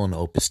people in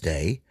Opus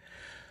Dei.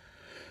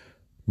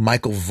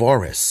 Michael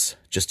Voris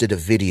just did a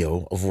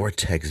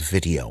Vortex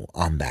video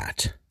on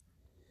that.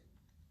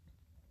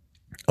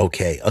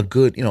 Okay,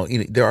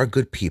 there are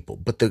good people,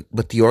 but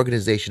the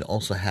organization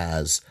also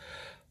has,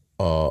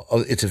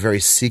 it's a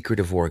very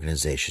secretive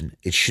organization.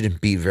 It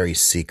shouldn't be very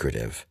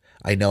secretive.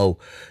 I know,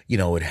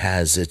 it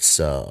has its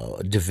Da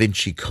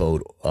Vinci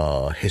Code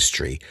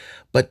history,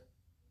 but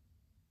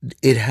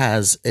it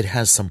has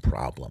some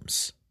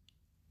problems.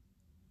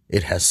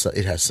 It has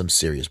some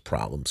serious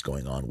problems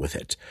going on with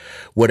it.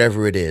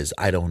 Whatever it is,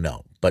 I don't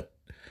know. But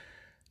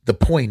the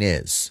point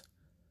is,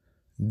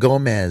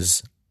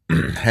 Gomez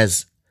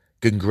has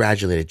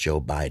congratulated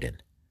Joe Biden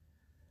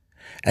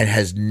and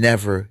has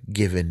never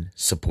given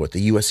support.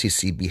 The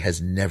USCCB has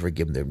never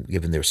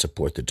given their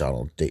support to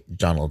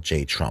Donald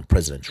J. Trump,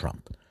 President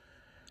Trump.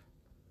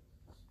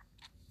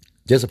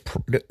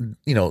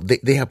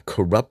 They have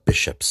corrupt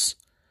bishops.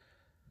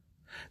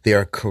 They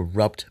are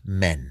corrupt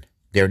men.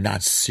 They're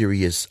not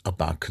serious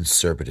about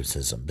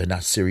conservatism. They're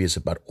not serious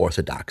about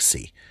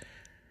orthodoxy.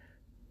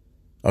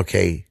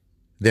 Okay,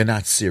 they're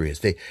not serious.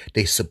 They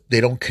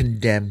don't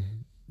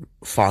condemn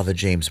Father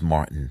James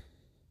Martin.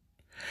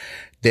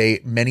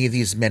 Many of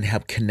these men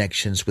have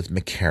connections with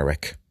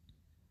McCarrick,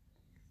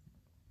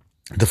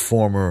 the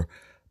former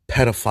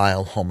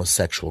pedophile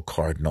homosexual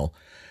cardinal.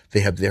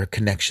 They have their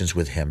connections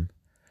with him.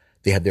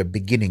 They have their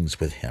beginnings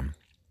with him.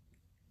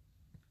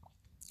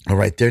 All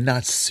right, they're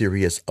not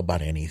serious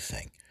about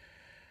anything.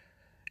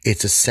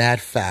 It's a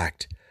sad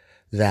fact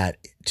that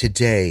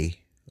today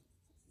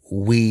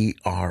we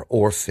are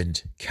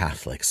orphaned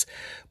Catholics.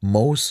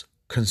 Most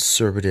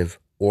conservative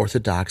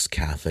Orthodox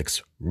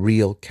Catholics,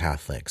 real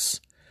Catholics,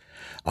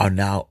 are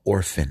now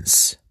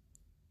orphans.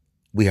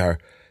 We are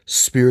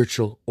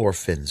spiritual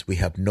orphans. We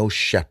have no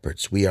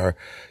shepherds. We are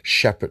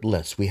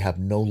shepherdless. We have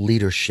no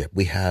leadership.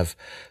 We have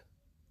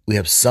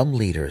some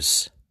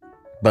leaders,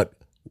 but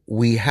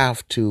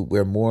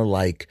we're more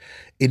like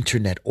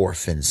internet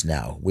orphans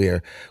now.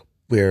 Where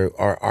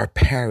our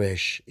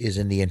parish is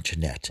in the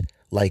internet.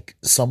 Like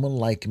someone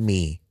like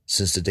me,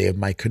 since the day of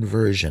my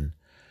conversion,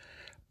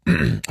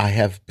 I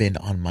have been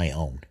on my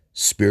own.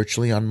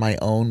 spiritually on my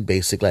own.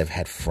 Basically, I've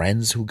had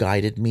friends who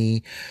guided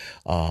me.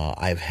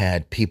 I've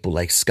had people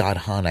like Scott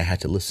Hahn I had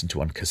to listen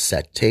to on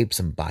cassette tapes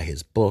and buy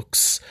his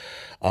books.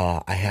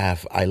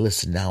 I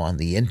listen now on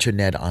the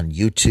internet, on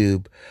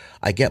YouTube.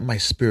 I get my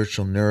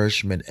spiritual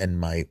nourishment and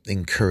my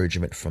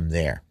encouragement from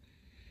there.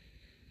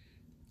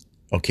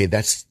 Okay,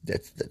 that's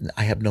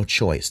I have no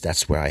choice.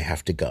 That's where I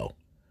have to go.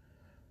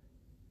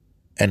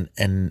 And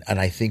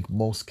I think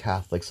most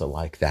Catholics are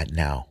like that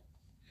now.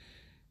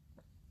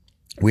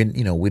 We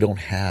don't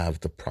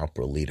have the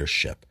proper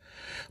leadership.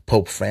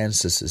 Pope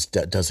Francis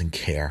doesn't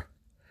care.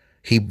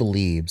 He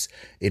believes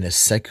in a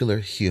secular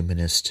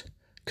humanist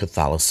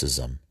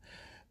Catholicism.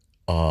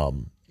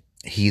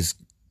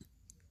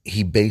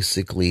 He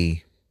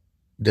basically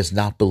does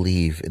not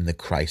believe in the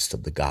Christ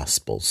of the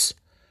Gospels.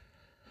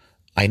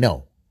 I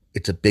know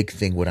it's a big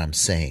thing what I'm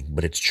saying,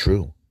 but it's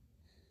true.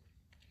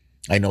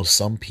 I know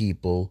some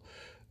people,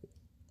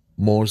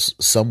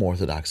 some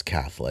Orthodox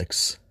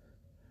Catholics,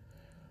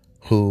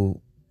 who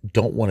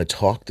don't want to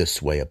talk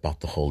this way about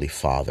the Holy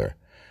Father,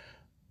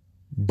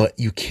 but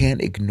you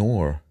can't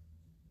ignore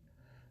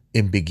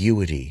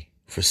ambiguity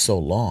for so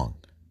long.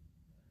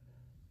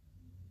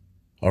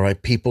 All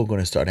right, people are going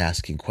to start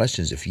asking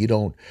questions. If you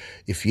don't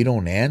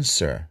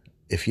answer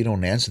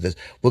this,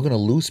 we're going to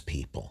lose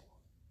people.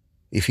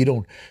 If you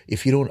don't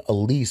at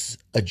least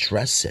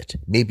address it,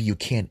 maybe you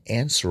can't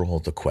answer all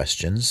the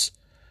questions.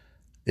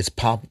 It's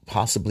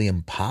possibly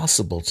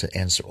impossible to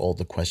answer all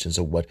the questions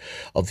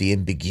of the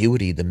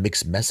ambiguity, the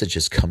mixed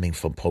messages coming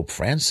from Pope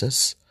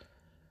Francis.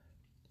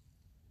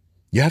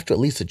 You have to at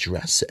least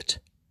address it,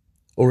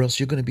 or else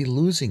you're going to be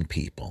losing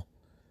people.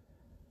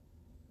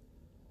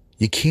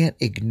 You can't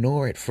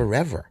ignore it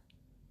forever.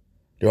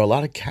 There are a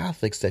lot of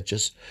Catholics that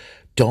just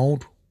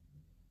don't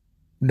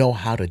know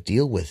how to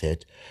deal with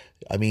it.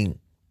 I mean,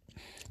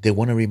 they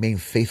want to remain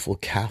faithful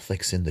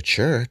Catholics in the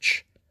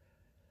church,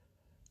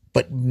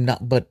 but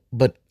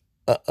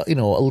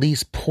at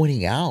least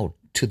pointing out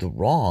to the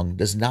wrong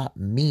does not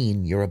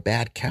mean you're a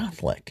bad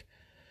Catholic.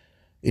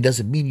 It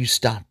doesn't mean you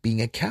stop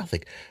being a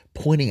Catholic.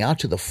 Pointing out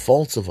to the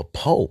faults of a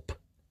pope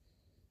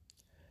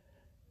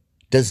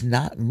does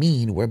not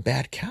mean we're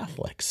bad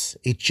Catholics.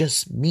 It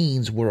just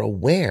means we're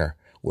aware,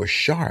 we're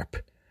sharp.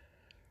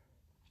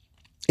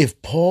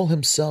 If Paul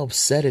himself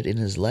said it in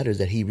his letters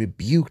that he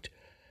rebuked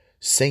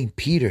St.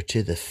 Peter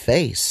to the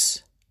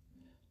face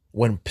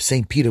when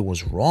St. Peter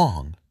was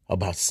wrong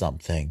about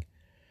something,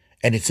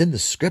 and it's in the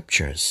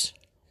scriptures,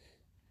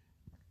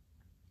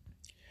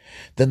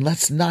 then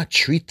let's not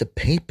treat the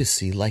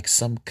papacy like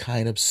some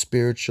kind of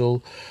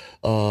spiritual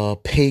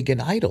pagan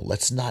idol.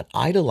 Let's not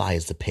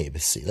idolize the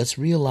papacy. Let's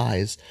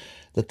realize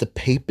that the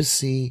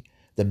papacy,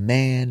 the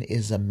man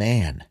is a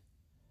man.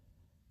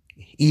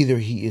 Either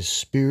he is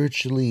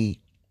spiritually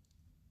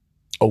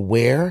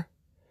aware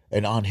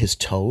and on his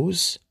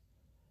toes,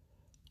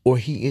 or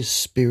he is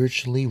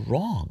spiritually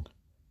wrong.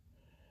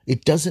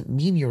 It doesn't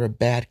mean you're a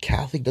bad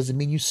Catholic. It doesn't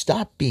mean you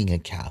stop being a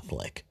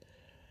Catholic.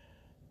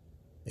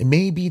 And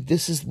maybe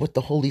this is what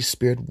the Holy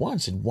Spirit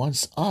wants. It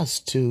wants us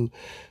to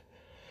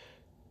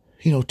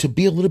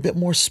be a little bit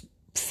more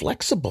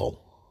flexible,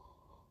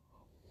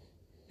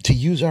 to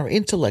use our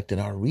intellect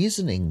and our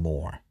reasoning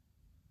more.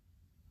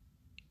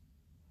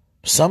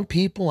 Some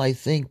people, I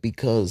think,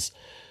 because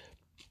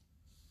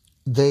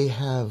they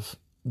have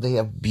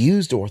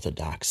abused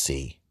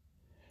orthodoxy,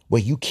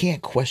 where you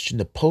can't question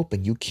the Pope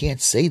and you can't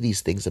say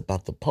these things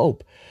about the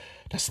Pope.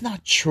 That's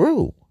not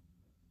true.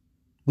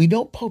 We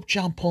know Pope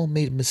John Paul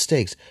made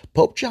mistakes.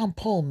 Pope John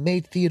Paul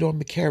made Theodore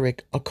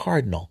McCarrick a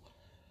cardinal.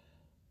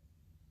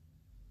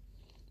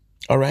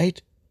 All right?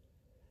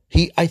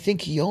 I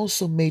think he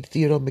also made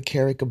Theodore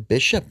McCarrick a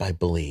bishop, I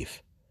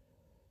believe.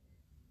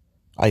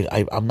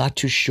 I'm not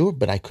too sure,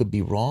 but I could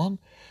be wrong.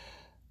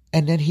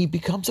 And then he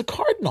becomes a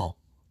cardinal.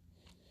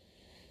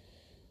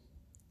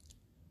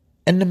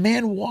 And the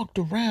man walked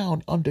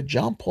around under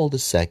John Paul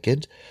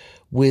II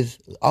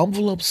with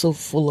envelopes so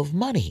full of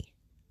money,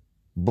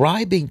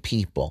 bribing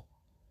people.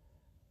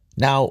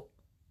 Now,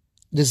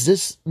 does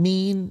this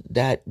mean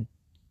that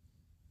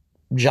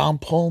John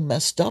Paul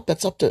messed up?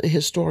 That's up to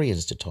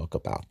historians to talk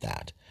about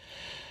that.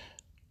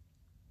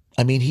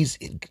 I mean,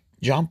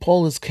 John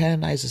Paul is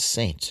canonized a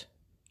saint.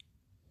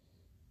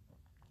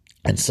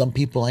 And some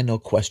people I know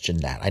question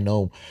that. I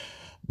know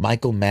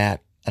Michael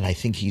Matt, and I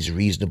think he's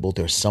reasonable.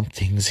 There's some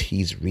things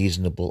he's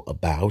reasonable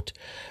about.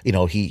 He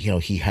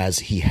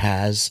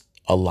has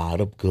a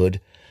lot of good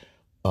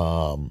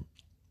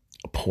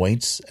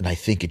points, and I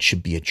think it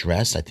should be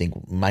addressed. I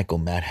think Michael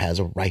Matt has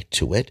a right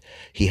to it.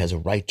 He has a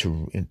right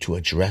to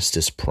address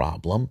this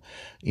problem,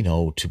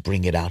 to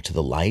bring it out to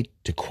the light,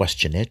 to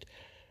question it.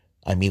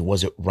 I mean,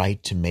 was it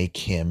right to make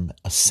him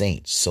a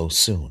saint so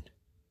soon?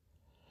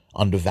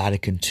 Under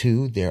Vatican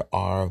II, there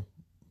are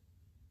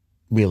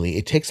really,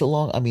 it takes a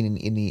long, I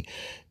mean,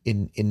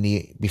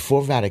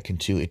 before Vatican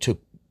II, it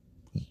took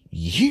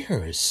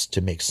years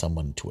to make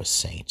someone into a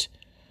saint.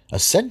 A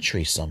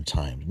century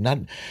sometimes,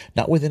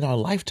 not within our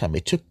lifetime.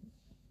 It took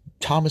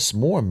Thomas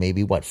More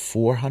maybe,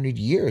 400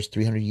 years,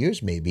 300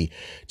 years maybe,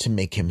 to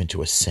make him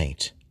into a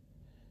saint.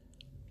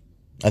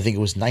 I think it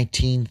was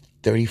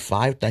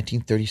 1935,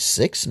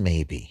 1936,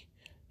 maybe.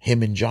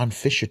 Him and John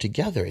Fisher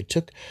together. It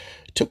took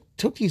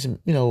these,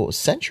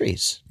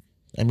 centuries.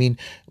 I mean,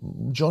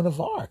 Joan of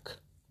Arc.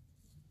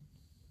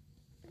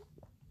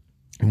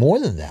 More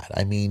than that.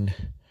 I mean,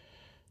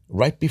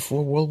 right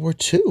before World War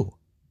II.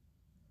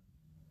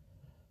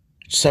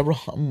 Several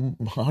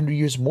hundred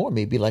years more,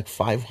 maybe like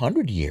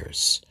 500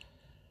 years.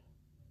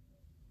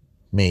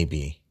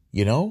 Maybe,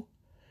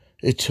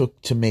 it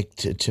took to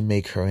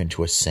make her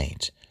into a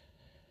saint.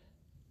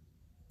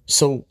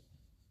 So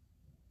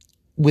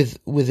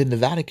within the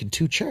Vatican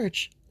II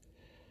Church,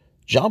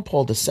 John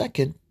Paul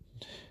II,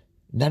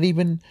 not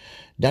even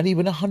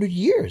 100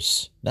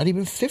 years, not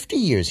even 50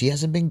 years. He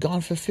hasn't been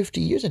gone for 50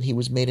 years and he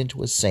was made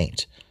into a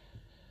saint.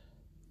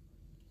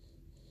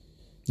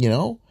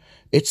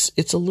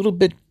 It's a little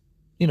bit,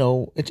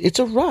 it's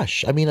a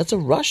rush. I mean, it's a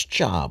rush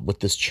job with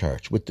this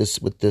church, with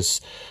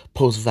this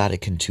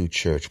post-Vatican II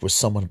church where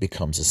someone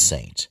becomes a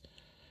saint.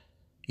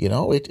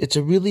 It's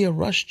really a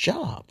rush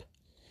job.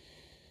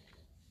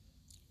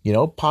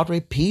 Padre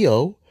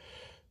Pio,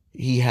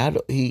 he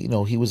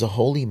was a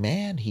holy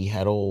man. He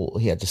had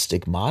the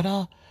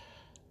stigmata.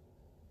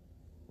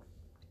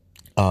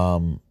 I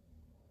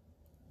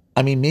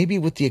mean, maybe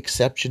with the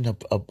exception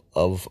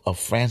of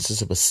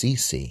Francis of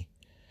Assisi,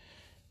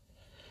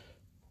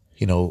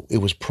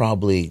 it was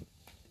probably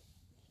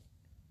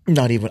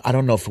not even, I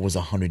don't know if it was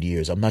 100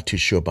 years. I'm not too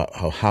sure about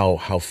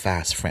how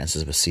fast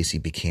Francis of Assisi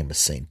became a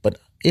saint, but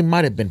it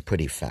might have been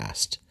pretty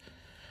fast.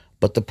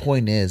 But the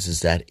point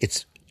is that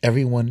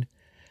everyone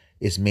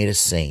is made a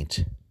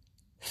saint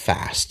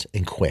fast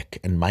and quick.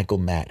 And Michael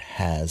Matt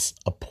has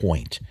a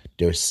point.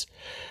 There's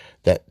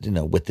that,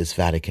 with this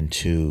Vatican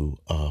II,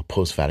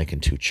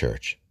 post-Vatican II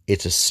church,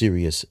 it's a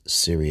serious,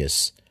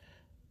 serious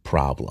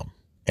problem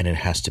and it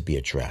has to be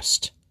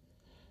addressed.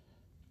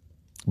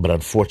 But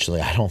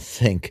unfortunately, I don't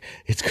think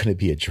it's going to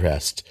be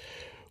addressed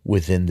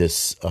within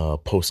this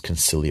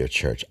post-conciliar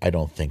church. I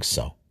don't think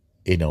so.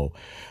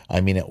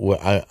 I mean,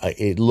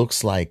 it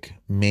looks like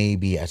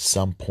maybe at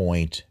some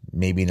point,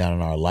 maybe not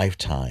in our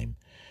lifetime,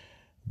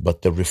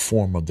 but the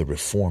reform of the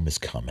reform is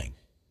coming.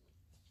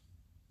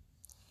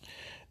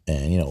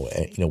 And,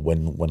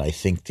 when I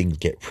think things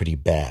get pretty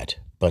bad,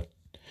 but,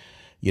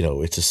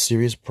 it's a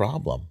serious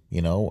problem,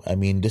 I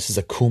mean, this is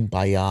a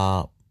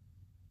kumbaya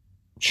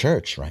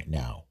church right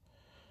now.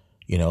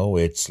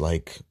 It's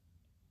like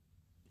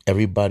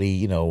everybody,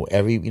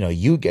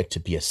 you get to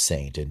be a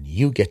saint and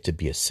you get to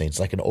be a saint. It's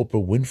like an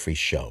Oprah Winfrey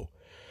show,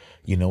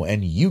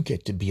 and you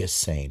get to be a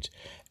saint.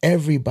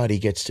 Everybody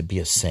gets to be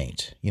a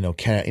saint. We're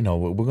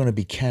going to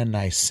be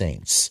canonized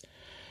saints.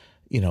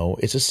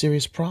 It's a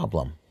serious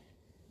problem.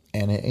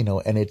 And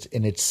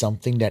it's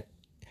something that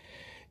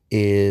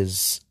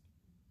is,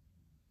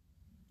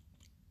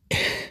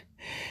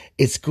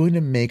 it's going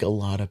to make a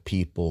lot of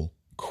people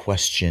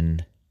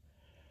question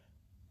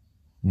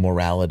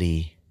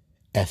morality,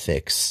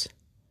 ethics,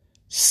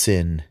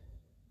 sin,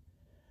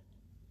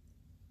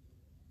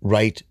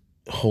 right,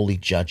 holy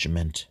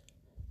judgment.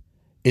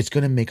 It's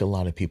going to make a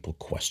lot of people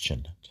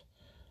question it.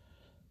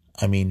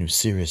 I mean,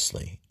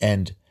 seriously.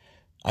 And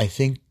I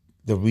think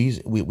the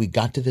reason we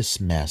got to this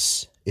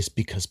mess is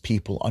because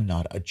people are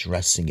not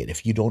addressing it.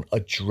 If you don't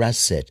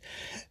address it,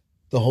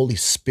 the Holy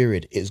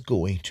Spirit is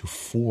going to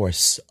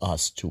force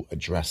us to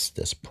address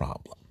this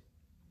problem.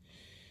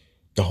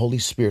 The Holy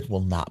Spirit will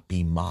not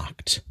be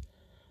mocked.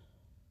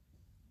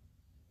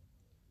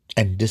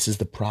 And this is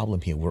the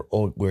problem here.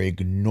 We're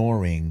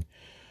ignoring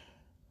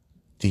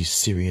these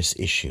serious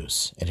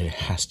issues, and it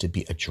has to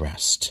be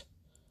addressed.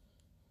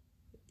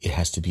 It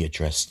has to be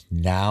addressed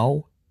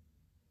now,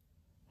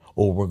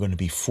 or we're going to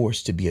be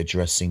forced to be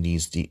addressing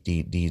these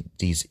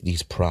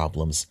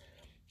problems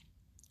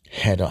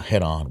head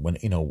on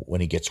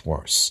when it gets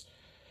worse.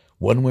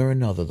 One way or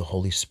another, the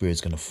Holy Spirit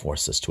is going to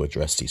force us to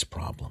address these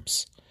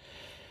problems.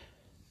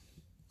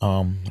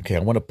 Okay, I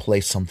want to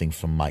play something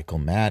from Michael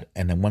Matt,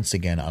 and then once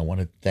again, I want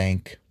to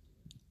thank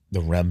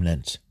the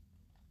Remnant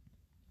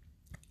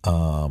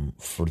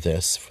for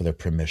their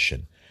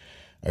permission.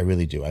 I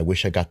really do. I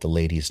wish I got the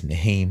lady's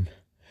name.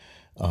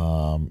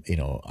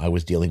 I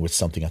was dealing with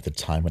something at the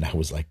time, and I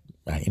was like,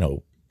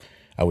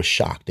 I was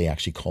shocked. They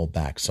actually called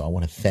back, so I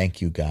want to thank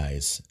you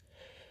guys.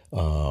 I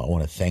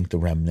want to thank the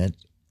Remnant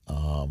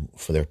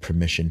for their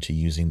permission to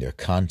using their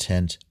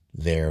content,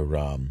 their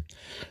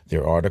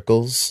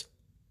articles,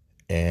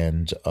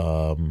 and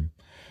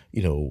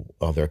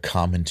their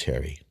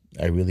commentary.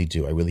 I really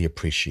do. I really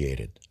appreciate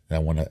it. And I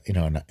want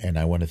to, and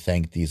I want to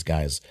thank these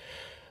guys,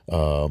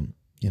 for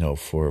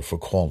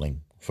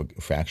calling,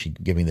 for actually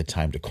giving the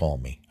time to call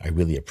me. I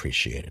really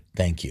appreciate it.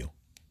 Thank you.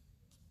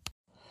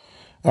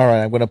 All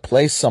right, I'm going to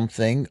play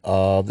something.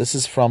 This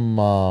is from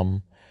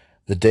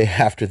the day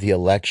after the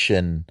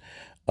election,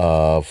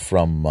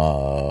 from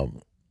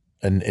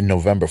in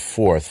November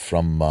 4th,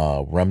 from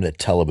Remnant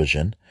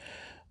Television.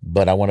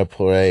 But I want to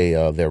play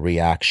their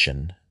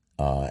reaction,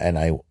 and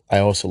I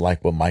also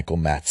like what Michael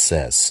Matt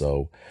says.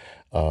 So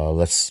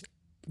let's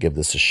give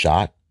this a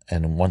shot.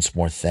 And once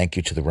more, thank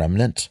you to the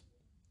Remnant.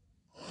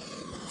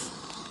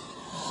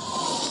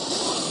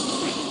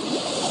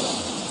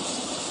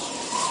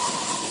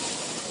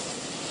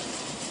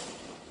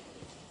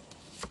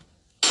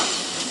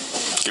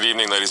 Good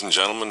evening, ladies and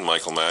gentlemen.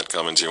 Michael Matt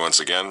coming to you once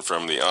again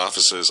from the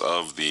offices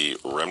of the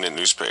Remnant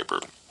newspaper.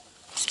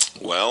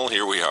 Well,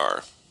 here we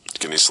are.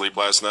 Can you sleep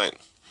last night?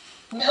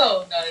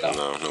 No, not at all.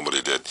 No,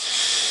 nobody did.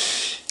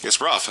 It's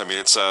rough. I mean,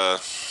 it's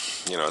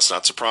it's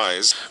not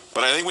surprise.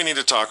 But I think we need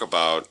to talk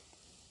about,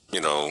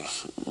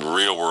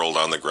 real world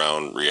on the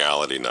ground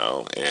reality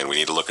now, and we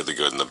need to look at the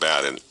good and the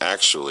bad. And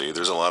actually,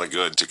 there's a lot of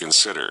good to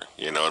consider.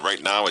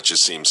 Right now it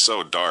just seems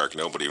so dark.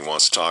 Nobody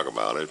wants to talk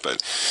about it.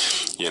 But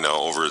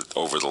over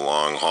the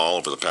long haul,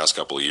 over the past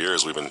couple of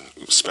years, we've been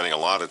spending a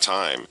lot of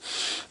time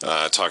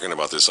talking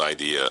about this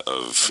idea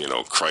of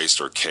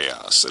Christ or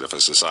chaos. That if a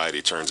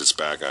society turns its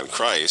back on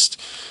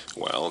Christ,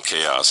 well,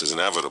 chaos is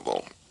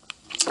inevitable.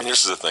 And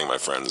here's the thing, my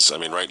friends. I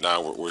mean, right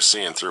now we're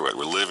seeing through it.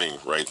 We're living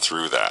right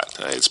through that.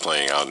 It's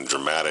playing out in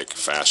dramatic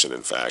fashion,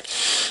 in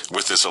fact,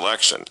 with this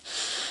election.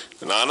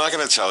 Now, I'm not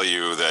going to tell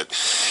you that,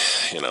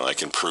 I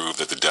can prove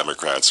that the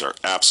Democrats are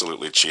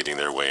absolutely cheating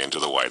their way into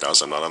the White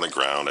House. I'm not on the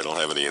ground. I don't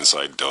have any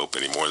inside dope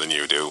any more than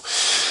you do.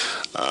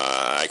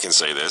 I can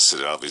say this.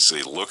 It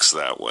obviously looks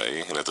that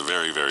way. And at the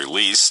very, very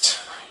least,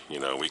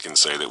 we can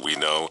say that we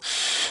know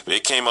they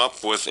came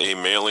up with a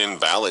mail-in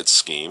ballot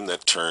scheme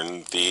that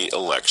turned the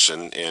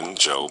election in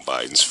Joe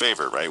Biden's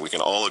favor, right? We can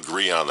all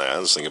agree on that.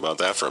 Let's think about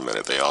that for a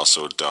minute. They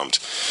also dumped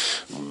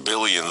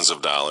billions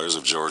of dollars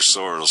of George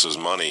Soros'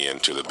 money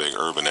into the big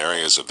urban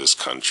areas of this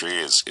country.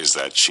 Is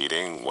that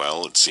cheating?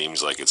 Well, it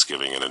seems like it's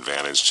giving an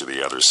advantage to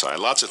the other side.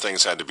 Lots of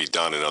things had to be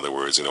done, in other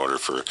words, in order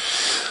for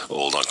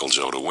old Uncle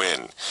Joe to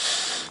win.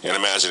 And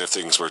imagine if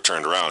things were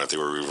turned around, if they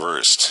were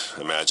reversed.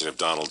 Imagine if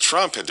Donald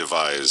Trump had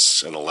devised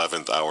an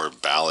 11th hour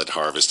ballot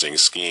harvesting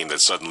scheme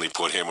that suddenly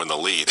put him in the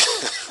lead.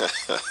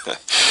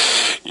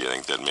 You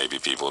think that maybe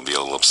people would be a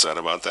little upset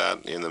about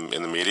that in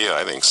the media?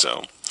 I think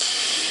so.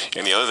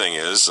 And the other thing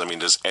is,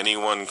 does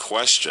anyone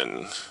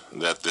question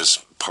that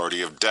this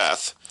party of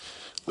death,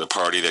 the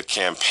party that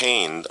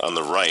campaigned on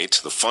the right,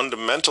 the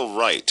fundamental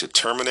right to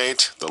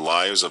terminate the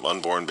lives of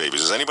unborn babies,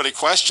 does anybody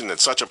question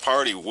that such a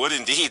party would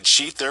indeed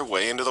cheat their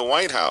way into the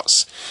White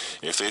House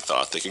if they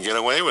thought they could get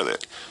away with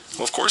it?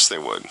 Well, of course they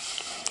would.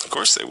 Of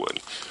course they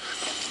would.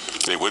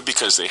 They would,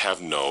 because they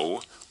have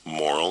no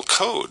moral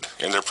code.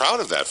 And they're proud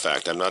of that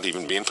fact. I'm not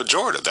even being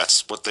pejorative.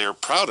 That's what they're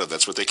proud of.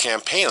 That's what they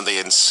campaign on. They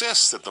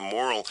insist that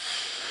the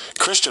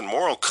Christian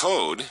moral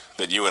code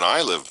that you and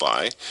I live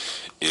by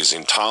is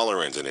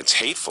intolerant and it's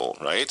hateful,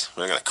 right?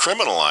 We're going to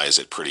criminalize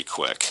it pretty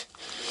quick.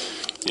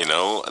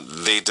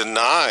 They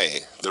deny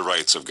the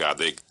rights of God.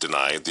 They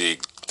deny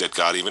that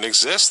God even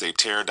exists. They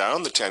tear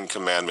down the Ten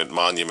Commandment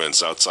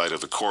monuments outside of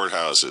the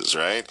courthouses,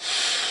 right?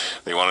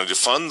 They want to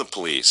defund the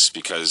police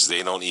because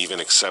they don't even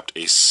accept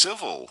a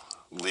civil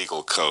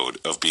legal code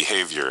of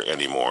behavior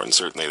anymore, and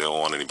certainly they don't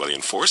want anybody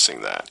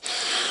enforcing that.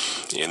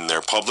 In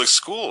their public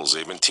schools,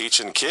 they've been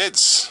teaching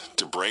kids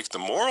to break the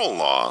moral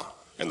law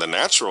and the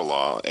natural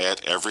law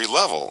at every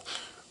level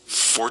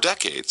for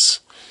decades.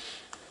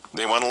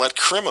 They want to let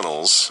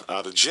criminals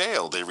out of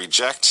jail. They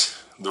reject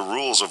the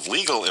rules of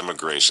legal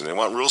immigration. They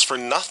want rules for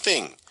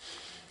nothing.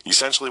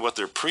 Essentially what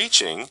they're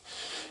preaching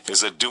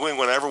is that doing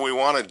whatever we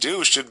want to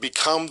do should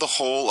become the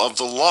whole of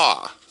the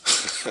law,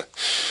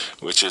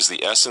 which is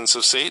the essence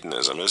of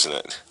Satanism, isn't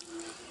it?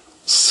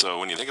 So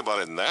when you think about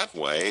it in that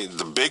way,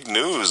 the big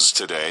news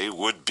today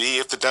would be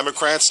if the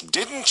Democrats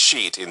didn't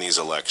cheat in these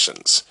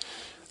elections.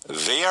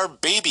 They are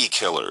baby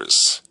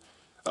killers.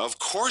 Of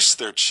course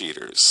they're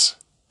cheaters.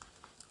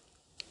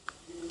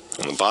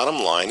 And the bottom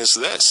line is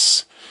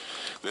this,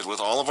 that with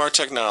all of our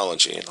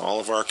technology and all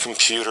of our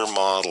computer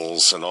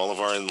models and all of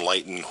our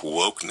enlightened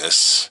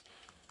wokeness,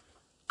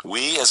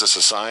 we as a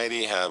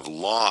society have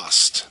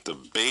lost the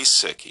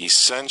basic,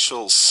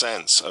 essential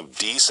sense of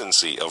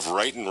decency, of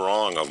right and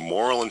wrong, of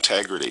moral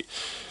integrity,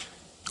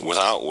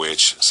 without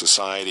which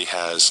society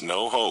has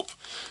no hope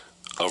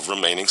of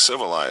remaining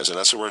civilized. And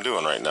that's what we're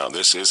doing right now.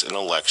 This is an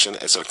election.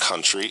 It's a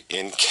country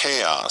in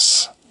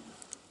chaos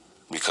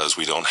because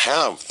we don't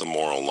have the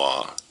moral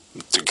law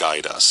to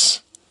guide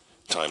us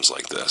times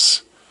like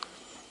this.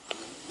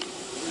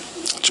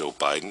 Joe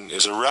Biden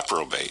is a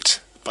reprobate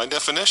by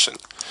definition.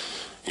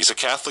 He's a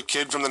Catholic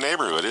kid from the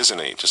neighborhood, isn't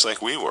he? Just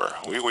like we were.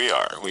 We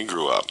are. We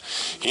grew up.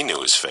 He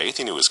knew his faith.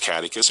 He knew his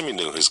catechism. He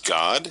knew his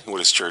God, what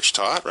his church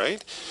taught,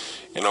 right?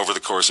 And over the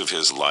course of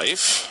his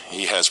life,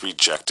 he has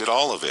rejected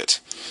all of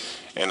it.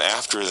 And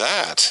after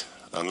that,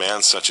 a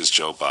man such as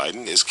Joe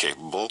Biden is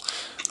capable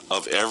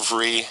of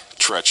every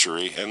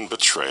treachery and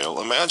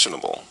betrayal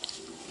imaginable.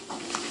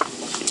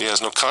 He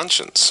has no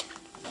conscience.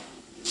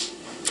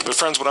 But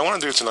friends, what I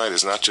want to do tonight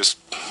is not just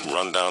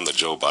run down the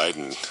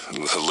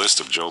list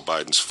of Joe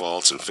Biden's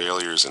faults and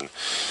failures and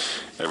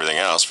everything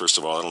else. First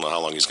of all, I don't know how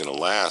long he's going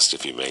to last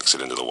if he makes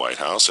it into the White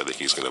House. I think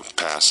he's going to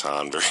pass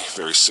on very,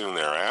 very soon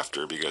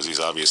thereafter because he's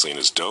obviously in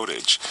his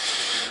dotage.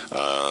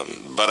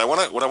 But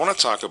what I want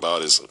to talk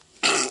about is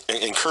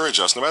encourage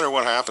us, no matter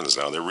what happens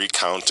now. They're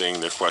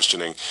recounting, they're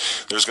questioning.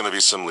 There's going to be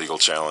some legal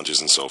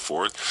challenges and so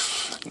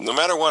forth. No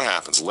matter what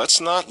happens,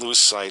 let's not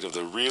lose sight of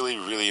the really,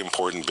 really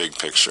important big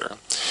picture.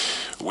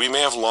 We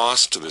may have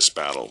lost to this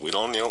battle. We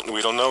don't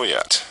know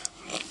yet.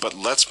 But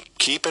let's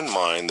keep in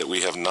mind that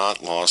we have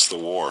not lost the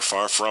war.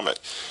 Far from it.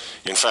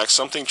 In fact,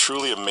 something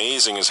truly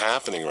amazing is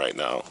happening right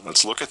now.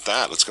 Let's look at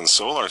that. Let's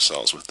console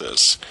ourselves with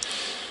this.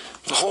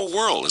 The whole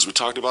world, as we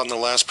talked about in the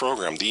last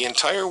program, the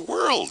entire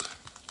world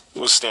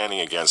was standing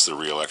against the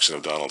re-election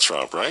of Donald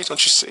Trump, right?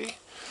 Don't you see?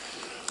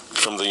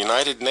 From the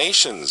United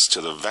Nations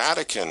to the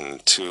Vatican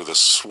to the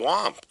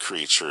swamp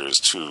creatures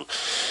to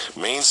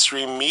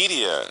mainstream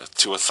media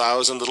to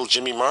 1,000 little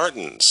Jimmy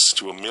Martins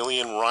to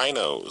 1,000,000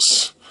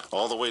 rhinos,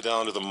 all the way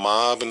down to the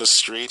mob in the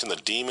street and the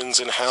demons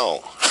in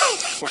hell.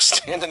 We're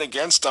standing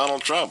against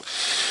Donald Trump.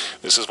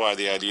 This is why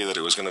the idea that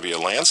it was going to be a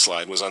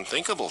landslide was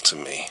unthinkable to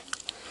me.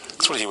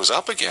 That's what he was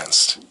up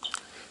against.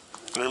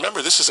 And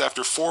remember, this is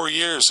after 4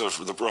 years of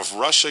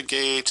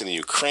Russiagate and the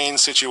Ukraine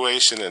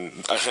situation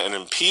and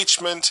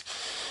impeachment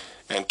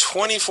and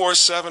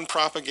 24/7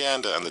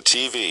 propaganda on the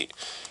TV.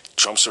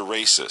 Trump's a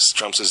racist.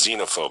 Trump's a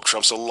xenophobe.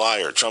 Trump's a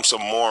liar. Trump's a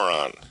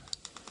moron.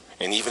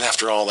 And even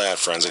after all that,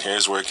 friends, and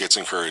here's where it gets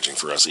encouraging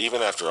for us,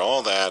 even after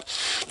all that,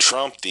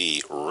 Trump,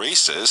 the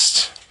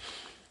racist,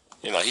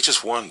 he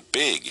just won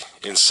big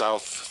in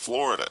South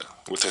Florida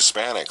with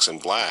Hispanics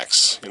and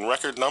blacks in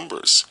record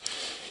numbers.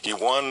 He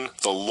won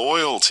the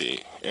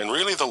loyalty and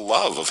really the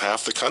love of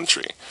half the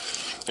country.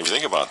 If you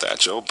think about that,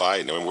 Joe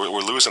Biden,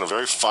 we're losing a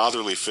very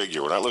fatherly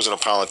figure. We're not losing a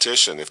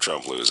politician if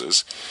Trump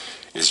loses.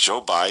 Is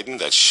Joe Biden,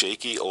 that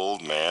shaky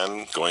old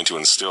man, going to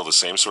instill the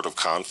same sort of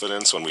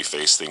confidence when we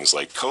face things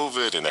like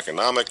COVID and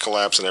economic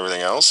collapse and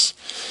everything else?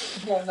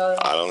 Yeah, no.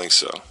 I don't think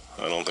so.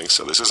 I don't think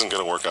so. This isn't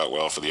going to work out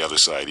well for the other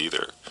side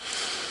either.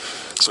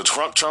 So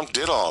Trump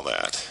did all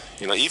that.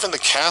 Even the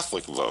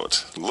Catholic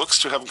vote looks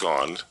to have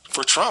gone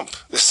for Trump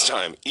this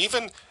time.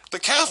 Even the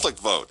Catholic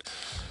vote.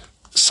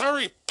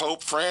 Sorry,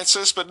 Pope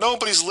Francis, but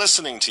nobody's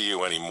listening to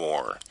you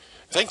anymore.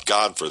 Thank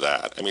God for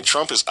that.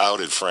 Trump has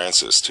outed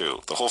Francis,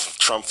 too. The whole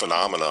Trump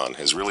phenomenon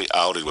has really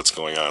outed what's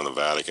going on in the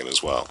Vatican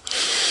as well.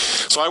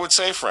 So I would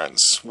say,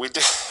 friends, we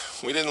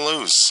didn't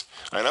lose.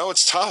 I know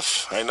it's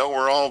tough. I know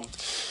we're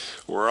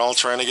all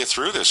trying to get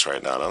through this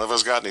right now. None of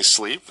us got any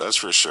sleep, that's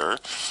for sure.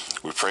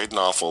 We prayed an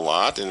awful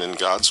lot, and in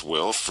God's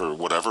will, for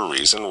whatever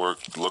reason, we're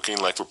looking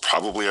like we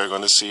probably are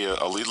going to see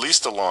at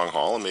least a long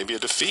haul and maybe a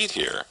defeat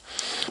here.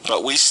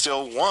 But we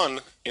still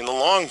won in the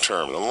long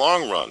term, in the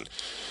long run.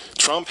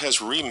 Trump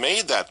has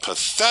remade that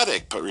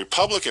pathetic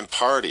Republican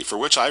Party, for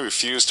which I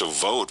refused to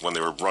vote when they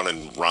were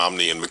running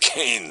Romney and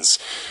McCain's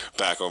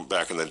back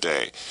in the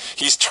day.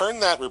 He's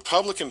turned that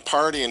Republican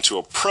Party into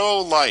a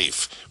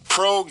pro-life,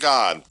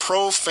 pro-God,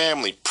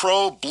 pro-family,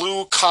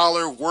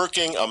 pro-blue-collar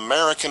working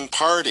American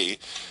party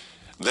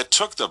that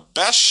took the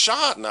best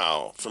shot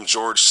now from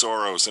George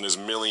Soros and his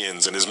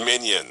millions and his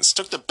minions.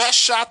 Took the best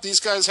shot these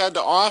guys had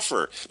to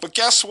offer. But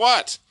guess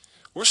what?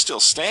 We're still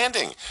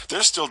standing.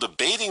 They're still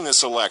debating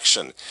this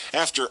election.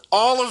 After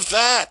all of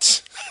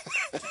that,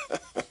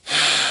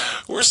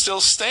 we're still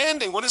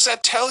standing. What does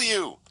that tell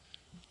you?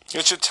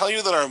 It should tell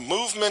you that our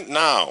movement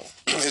now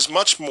is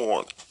much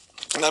more.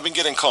 And I've been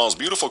getting calls,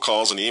 beautiful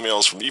calls and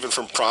emails even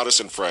from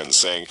Protestant friends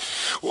saying,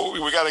 "Well,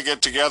 we got to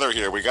get together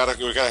here. We got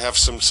to have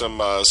some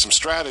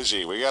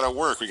strategy. We got to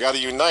work. We got to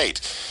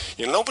unite."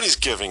 Nobody's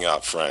giving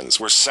up, friends.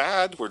 We're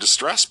sad. We're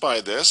distressed by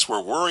this.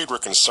 We're worried. We're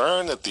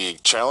concerned that the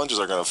challenges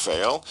are going to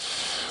fail.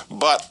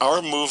 But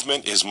our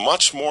movement is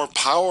much more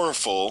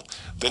powerful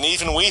than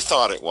even we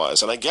thought it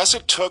was. And I guess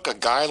it took a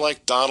guy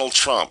like Donald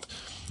Trump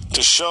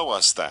to show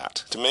us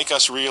that, to make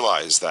us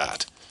realize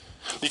that.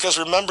 Because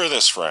remember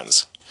this,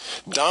 friends.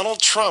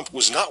 Donald Trump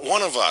was not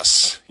one of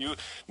us. You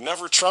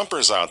never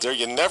Trumpers out there,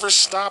 you never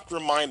stopped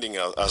reminding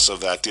us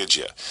of that, did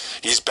you?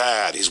 He's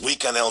bad. He's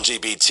weak on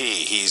LGBT.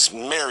 He's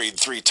married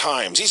 3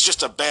 times. He's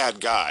just a bad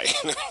guy.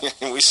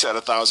 We said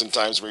 1,000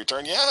 times in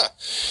return, yeah,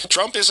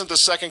 Trump isn't the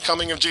second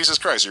coming of Jesus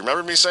Christ. You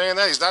remember me saying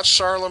that? He's not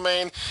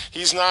Charlemagne.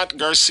 He's not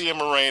Garcia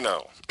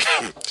Moreno.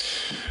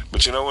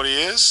 But you know what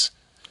he is?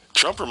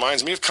 Trump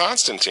reminds me of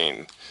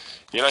Constantine.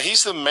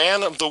 He's the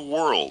man of the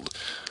world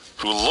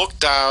who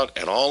looked out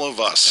at all of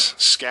us,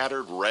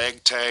 scattered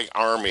ragtag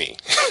army,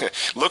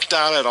 looked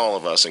out at all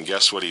of us, and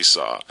guess what he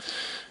saw?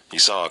 He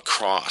saw a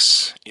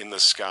cross in the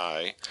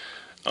sky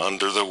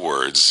under the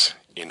words,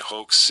 "In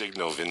hoc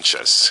signo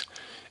vinces,"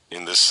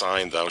 in the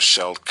sign thou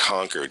shalt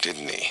conquer,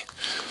 didn't he?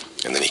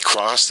 And then he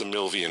crossed the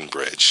Milvian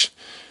Bridge.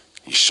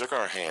 He shook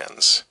our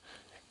hands,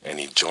 and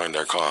he joined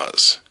our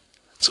cause.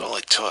 That's all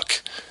it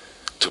took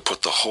to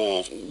put the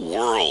whole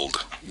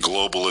world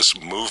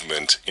globalist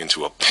movement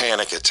into a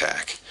panic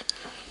attack.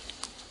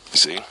 You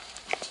see?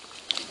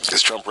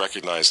 Because Trump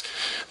recognized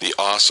the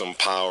awesome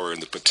power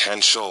and the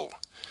potential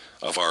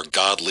of our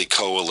godly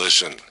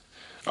coalition,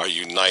 our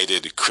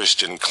united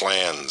Christian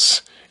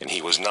clans, and he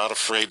was not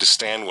afraid to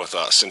stand with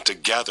us. And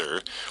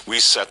together, we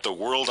set the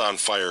world on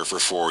fire for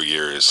 4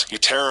 years. He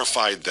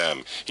terrified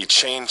them. He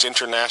changed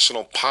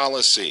international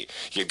policy.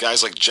 He had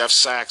guys like Jeff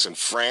Sachs and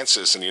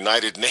Francis and the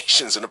United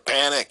Nations in a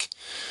panic.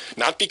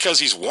 Not because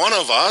he's one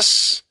of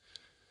us,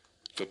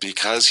 but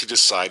because he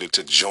decided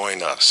to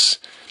join us,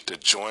 to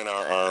join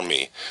our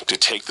army, to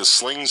take the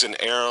slings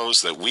and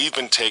arrows that we've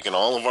been taking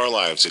all of our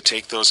lives, to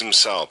take those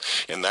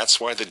himself. And that's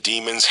why the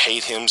demons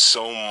hate him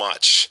so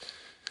much.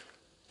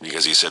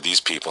 Because he said,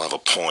 these people have a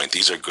point.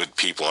 These are good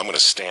people. I'm going to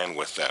stand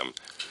with them.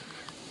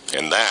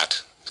 And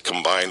that,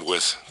 combined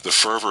with the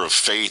fervor of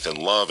faith and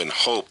love and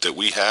hope that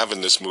we have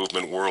in this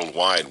movement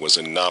worldwide, was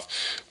enough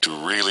to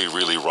really,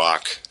 really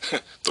rock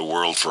the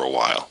world for a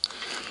while.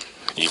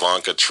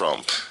 Ivanka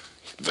Trump,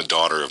 the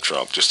daughter of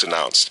Trump, just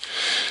announced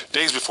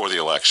days before the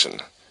election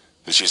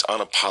that she's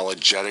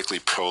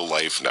unapologetically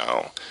pro-life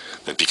now,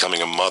 that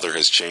becoming a mother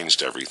has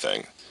changed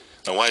everything.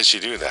 Now, why did she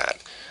do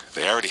that?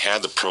 They already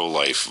had the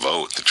pro-life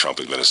vote, the Trump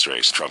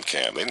administration, Trump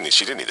camp.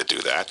 She didn't need to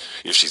do that.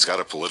 If she's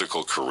got a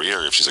political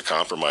career, if she's a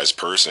compromised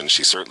person,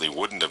 she certainly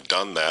wouldn't have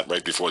done that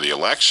right before the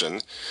election,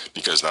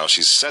 because now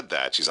she's said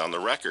that. She's on the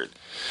record.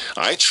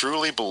 I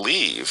truly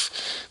believe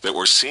that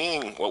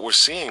what we're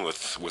seeing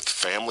with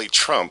family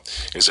Trump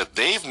is that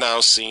they've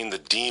now seen the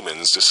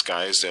demons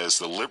disguised as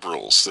the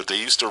liberals that they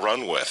used to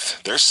run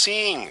with. They're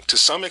seeing, to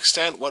some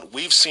extent, what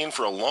we've seen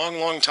for a long,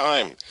 long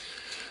time.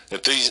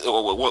 That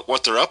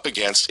what they're up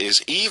against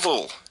is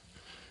evil.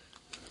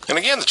 And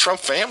again, the Trump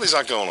family's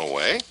not going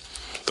away.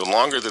 The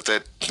longer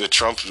that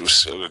Trump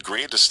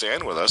agreed to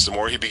stand with us, the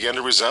more he began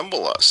to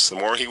resemble us. The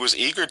more he was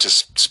eager to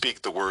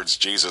speak the words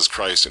Jesus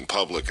Christ in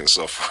public and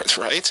so forth,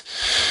 right?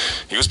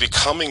 He was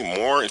becoming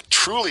more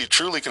truly,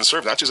 truly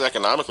conservative, not just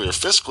economically or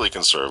fiscally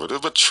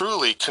conservative, but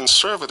truly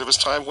conservative as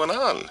time went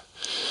on.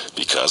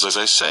 Because, as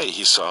I say,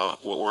 he saw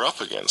what we're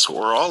up against, what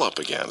we're all up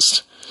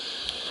against.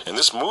 And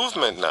this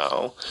movement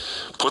now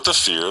put the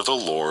fear of the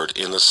Lord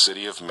in the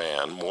city of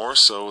man more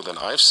so than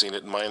I've seen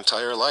it in my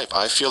entire life.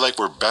 I feel like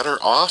we're better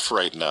off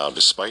right now,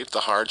 despite the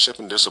hardship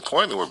and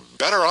disappointment. We're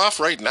better off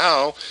right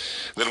now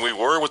than we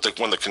were when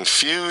the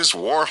confused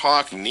war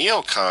hawk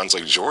neocons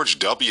like George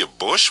W.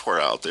 Bush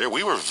were out there.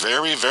 We were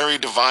very, very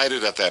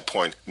divided at that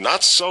point.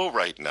 Not so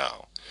right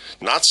now.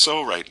 Not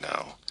so right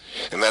now.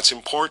 And that's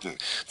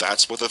important.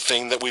 That's what the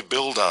thing that we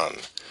build on.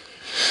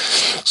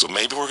 So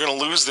maybe we're going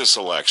to lose this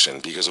election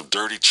because of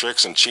dirty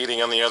tricks and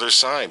cheating on the other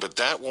side, but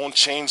that won't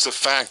change the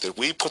fact that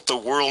we put the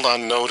world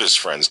on notice,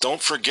 friends.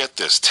 Don't forget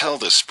this. Tell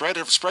this. Spread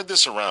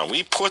this around.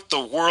 We put the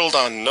world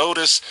on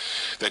notice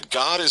that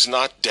God is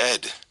not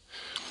dead,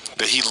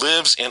 that he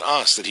lives in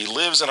us, that he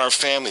lives in our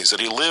families,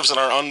 that he lives in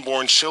our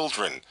unborn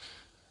children,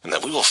 and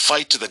that we will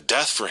fight to the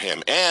death for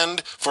him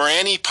and for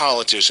any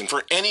politician,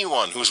 for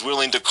anyone who's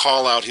willing to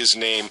call out his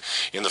name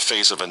in the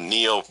face of a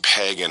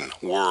neo-pagan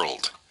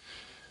world.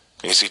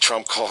 And you see,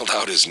 Trump called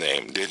out his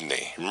name, didn't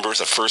he? Remember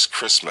the first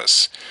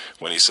Christmas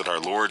when he said, our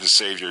Lord and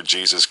Savior,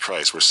 Jesus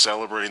Christ. We're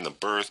celebrating the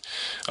birth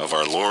of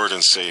our Lord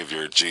and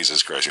Savior,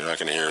 Jesus Christ. You're not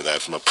going to hear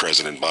that from a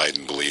President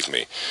Biden, believe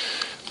me.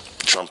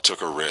 Trump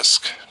took a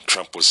risk.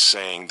 Trump was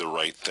saying the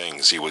right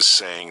things. He was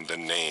saying the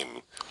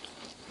name.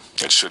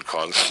 It should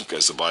cause,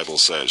 as the Bible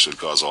says, should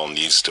cause all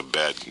knees to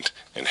bend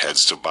and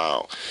heads to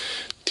bow.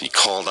 He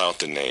called out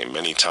the name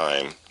many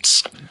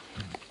times,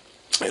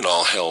 and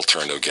all hell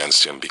turned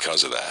against him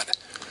because of that.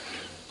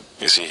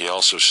 You see, he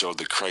also showed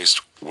that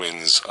Christ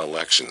wins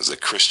elections,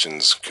 that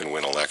Christians can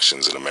win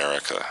elections in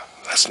America.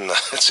 That's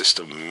just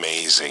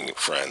amazing,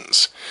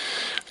 friends.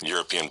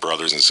 European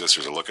brothers and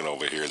sisters are looking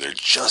over here. They're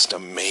just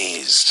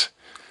amazed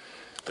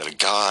that a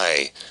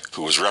guy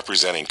who was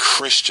representing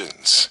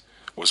Christians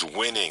was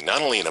winning,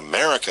 not only in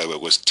America, but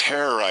was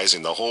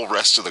terrorizing the whole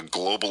rest of the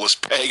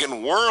globalist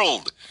pagan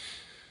world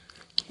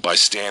by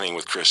standing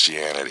with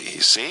Christianity.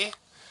 You see?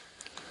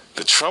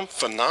 The Trump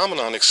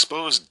phenomenon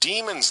exposed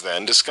demons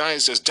then,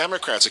 disguised as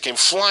Democrats, that came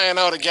flying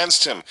out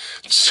against him,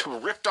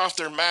 ripped off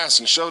their masks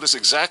and showed us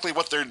exactly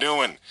what they're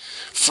doing.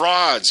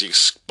 Frauds. He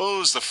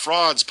exposed the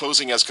frauds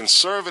posing as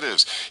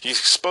conservatives. He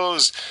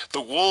exposed the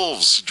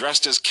wolves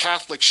dressed as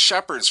Catholic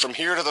shepherds from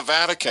here to the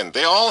Vatican.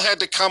 They all had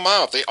to come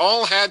out. They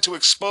all had to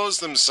expose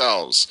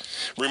themselves,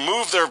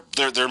 remove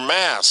their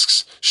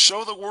masks,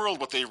 show the world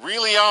what they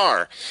really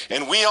are.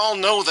 And we all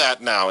know that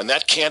now, and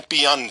that can't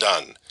be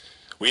undone.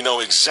 We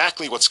know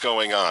exactly what's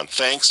going on,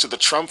 thanks to the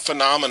Trump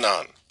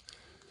phenomenon,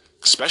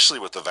 especially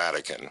with the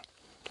Vatican.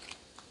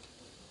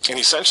 And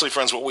essentially,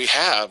 friends, what we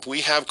have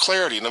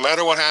clarity. No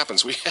matter what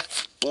happens, we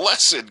have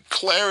blessed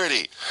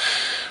clarity.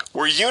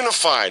 We're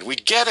unified. We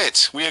get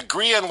it. We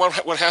agree on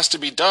what has to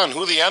be done,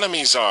 who the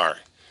enemies are.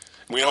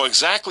 We know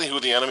exactly who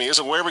the enemy is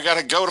and where we got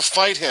to go to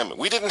fight him.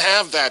 We didn't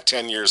have that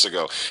 10 years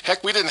ago.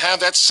 Heck, we didn't have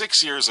that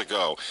 6 years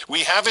ago.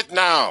 We have it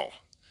now.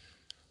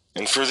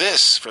 And for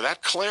that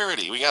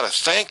clarity, we got to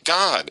thank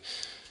God.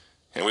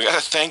 And we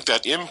got to thank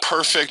that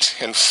imperfect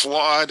and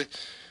flawed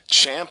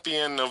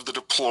champion of the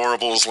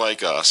deplorables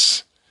like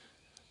us,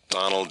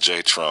 Donald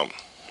J. Trump.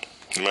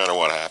 No matter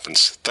what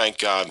happens, thank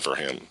God for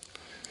him.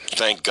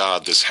 Thank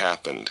God this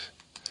happened.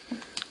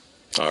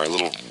 Our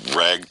little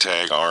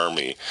ragtag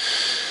army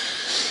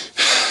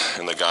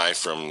and the guy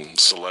from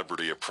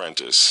Celebrity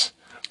Apprentice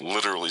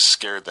literally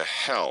scared the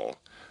hell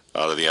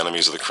out of the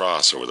enemies of the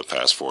cross over the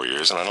past 4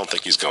 years, and I don't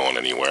think he's going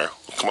anywhere.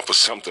 We'll come up with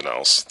something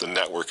else. The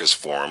network is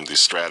formed, the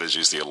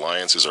strategies, the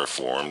alliances are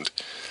formed,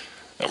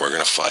 and we're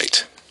going to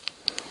fight.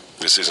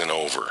 This isn't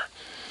over.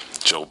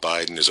 Joe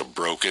Biden is a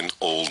broken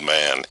old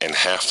man, and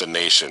half the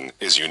nation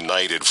is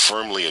united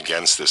firmly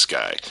against this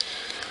guy.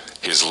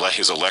 His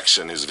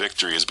election, his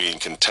victory is being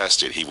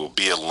contested. He will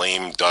be a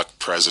lame duck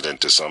president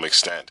to some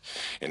extent.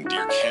 And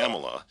dear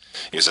Kamala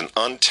is an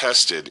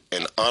untested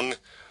and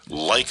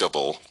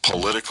unlikable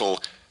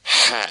political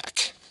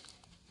hack.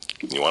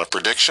 You want a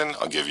prediction?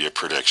 I'll give you a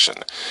prediction.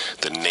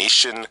 The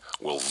nation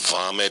will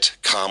vomit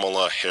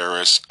Kamala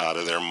Harris out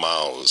of their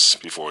mouths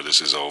before this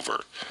is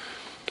over.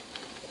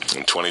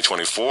 In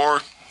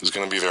 2024 is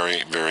going to be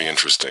very, very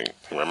interesting.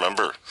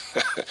 Remember,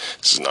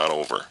 this is not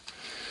over.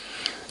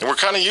 And we're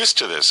kind of used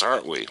to this,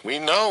 aren't we? We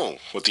know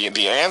what the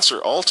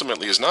answer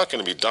ultimately is not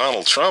going to be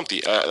Donald Trump.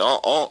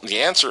 The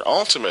answer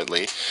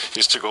ultimately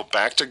is to go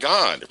back to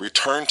God,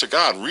 return to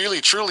God, really,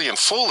 truly, and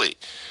fully.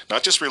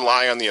 Not just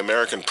rely on the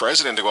American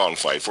president to go out and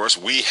fight for us.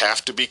 We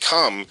have to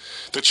become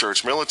the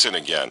church militant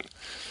again.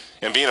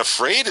 And being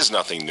afraid is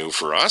nothing new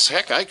for us.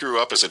 Heck, I grew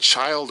up as a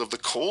child of the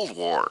Cold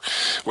War,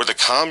 where the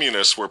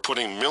communists were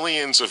putting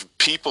millions of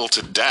people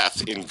to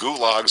death in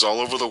gulags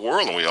all over the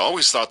world, and we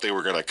always thought they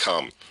were going to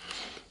come.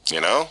 You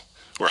know,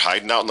 we're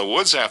hiding out in the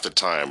woods half the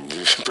time,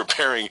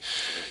 preparing,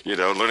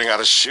 learning how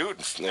to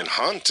shoot and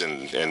hunt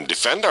and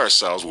defend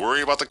ourselves,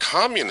 worry about the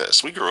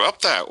communists. We grew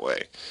up that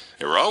way.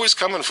 They were always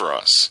coming for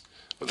us,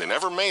 but they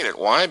never made it.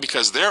 Why?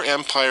 Because their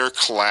empire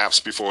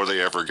collapsed before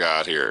they ever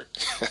got here,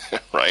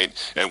 right?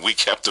 And we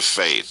kept the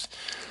faith.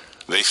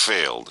 They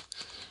failed.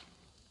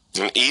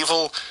 And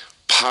evil,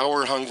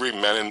 power-hungry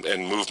men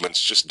and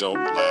movements just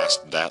don't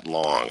last that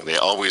long. They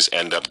always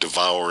end up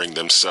devouring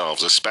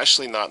themselves,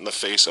 especially not in the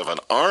face of an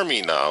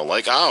army now,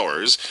 like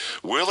ours,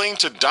 willing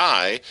to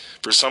die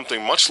for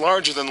something much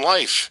larger than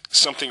life,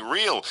 something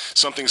real,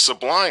 something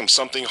sublime,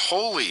 something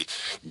holy.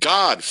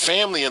 God,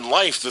 family, and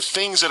life, the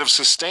things that have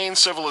sustained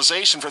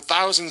civilization for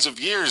thousands of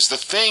years, the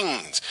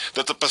things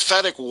that the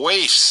pathetic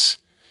waifs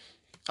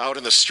out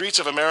in the streets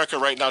of America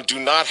right now do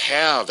not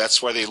have.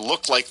 That's why they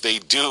look like they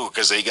do,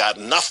 because they got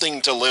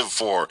nothing to live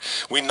for.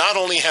 We not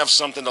only have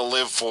something to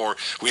live for,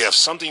 we have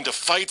something to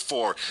fight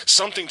for,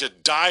 something to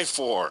die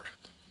for.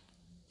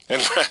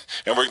 And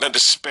we're going to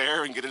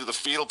despair and get into the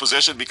fetal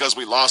position because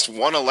we lost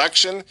one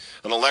election,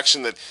 an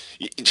election that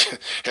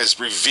has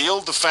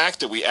revealed the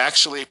fact that we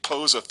actually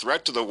pose a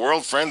threat to the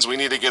world. Friends, we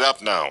need to get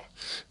up now.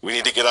 We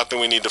need to get up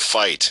and we need to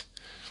fight.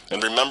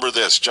 And remember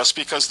this, just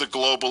because the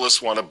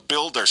globalists want to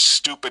build their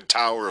stupid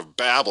Tower of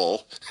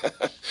Babel,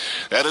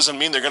 that doesn't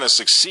mean they're going to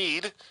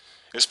succeed,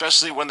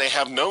 especially when they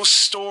have no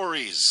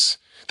stories,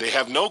 they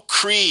have no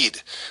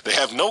creed, they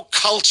have no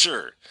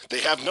culture, they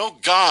have no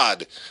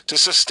God to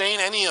sustain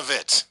any of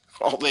it.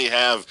 All they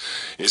have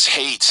is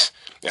hate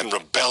and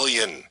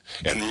rebellion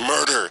and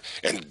murder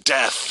and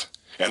death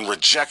and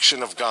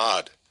rejection of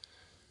God,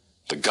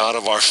 the God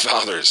of our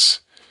fathers,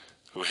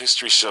 who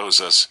history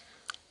shows us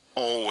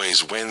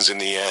always wins in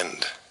the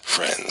end,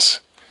 friends.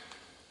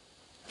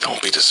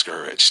 Don't be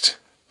discouraged.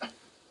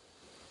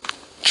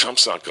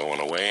 Trump's not going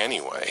away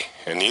anyway,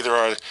 and neither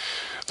are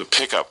the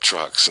pickup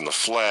trucks and the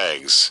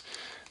flags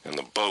and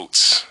the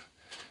boats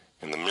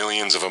and the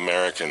millions of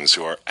Americans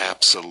who are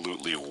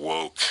absolutely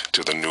woke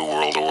to the New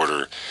World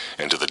Order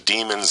and to the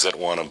demons that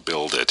want to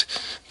build it,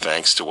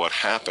 thanks to what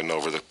happened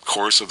over the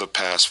course of the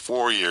past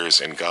 4 years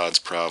in God's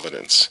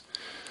providence.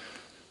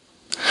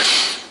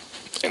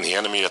 And the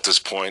enemy at this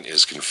point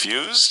is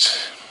confused.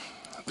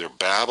 They're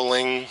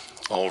babbling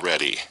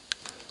already.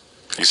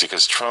 You see,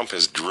 because Trump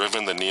has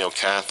driven the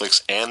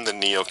neo-Catholics and the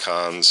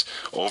neocons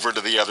over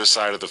to the other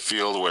side of the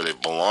field where they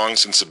belong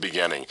since the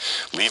beginning,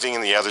 leaving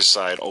the other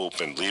side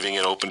open, leaving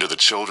it open to the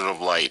children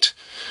of light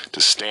to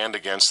stand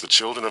against the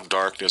children of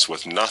darkness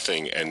with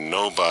nothing and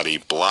nobody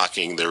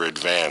blocking their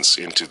advance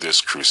into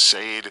this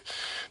crusade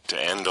to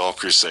end all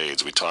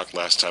crusades. We talked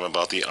last time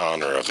about the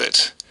honor of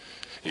it.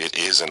 It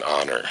is an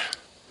honor.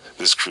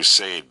 This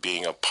crusade,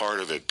 being a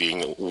part of it,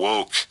 being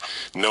woke,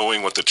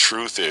 knowing what the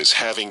truth is,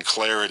 having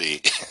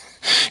clarity,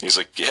 is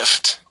a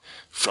gift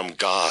from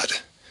God,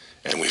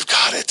 and we've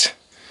got it.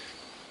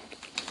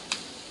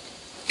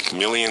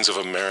 Millions of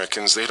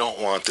Americans, they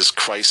don't want this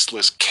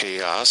Christless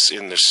chaos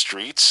in the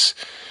streets.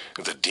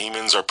 The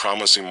demons are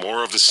promising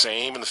more of the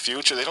same in the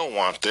future. They don't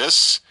want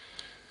this.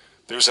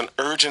 There's an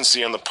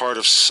urgency on the part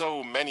of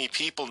so many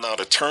people now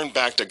to turn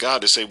back to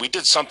God, to say, we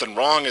did something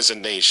wrong as a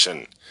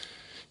nation.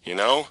 You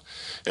know,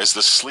 as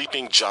the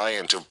sleeping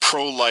giant of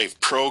pro-life,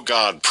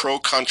 pro-God,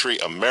 pro-country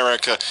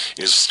America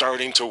is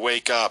starting to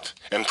wake up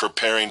and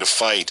preparing to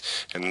fight.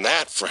 And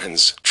that,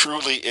 friends,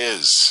 truly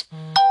is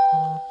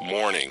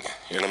morning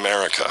in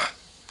America.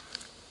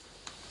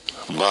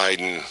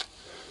 Biden,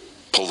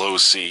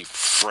 Pelosi,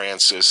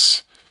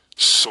 Francis,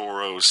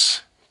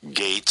 Soros,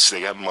 Gates,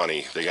 they got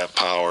money, they got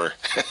power.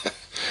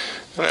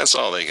 That's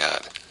all they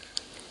got.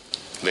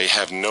 They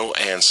have no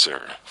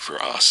answer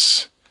for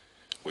us,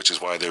 which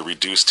is why they're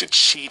reduced to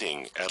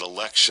cheating at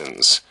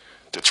elections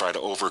to try to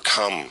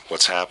overcome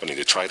what's happening,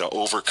 to try to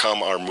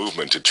overcome our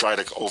movement, to try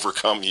to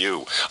overcome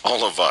you,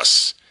 all of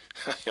us.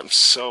 I am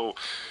so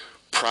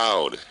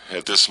proud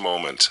at this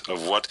moment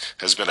of what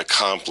has been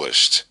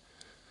accomplished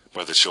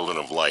by the children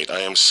of light. I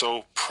am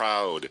so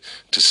proud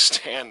to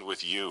stand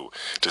with you,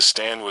 to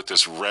stand with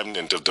this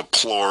remnant of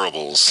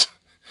deplorables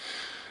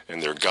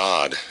and their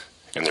God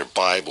and their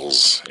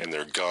Bibles and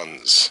their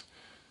guns.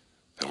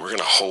 And we're going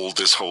to hold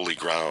this holy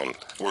ground.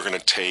 We're going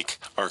to take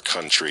our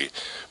country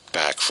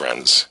back,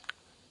 friends.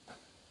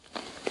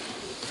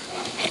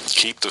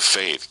 Keep the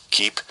faith.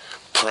 Keep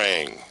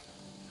praying.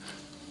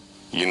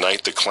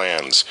 Unite the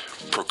clans.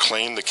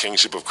 Proclaim the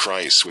kingship of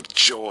Christ with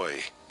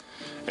joy.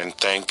 And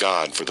thank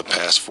God for the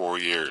past 4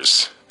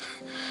 years,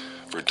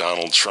 for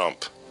Donald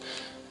Trump,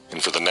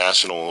 and for the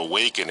national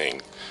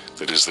awakening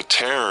that is the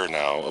terror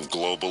now of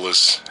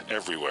globalists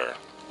everywhere.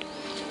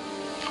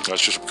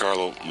 Archbishop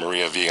Carlo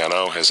Maria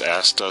Vigano has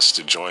asked us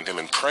to join him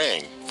in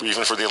praying,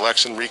 even for the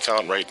election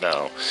recount right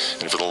now,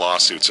 and for the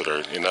lawsuits that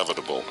are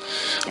inevitable.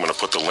 I'm going to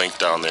put the link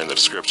down there in the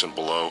description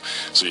below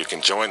so you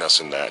can join us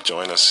in that.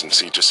 Join us and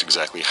see just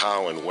exactly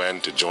how and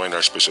when to join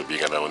Archbishop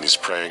Vigano in these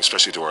praying,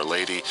 especially to Our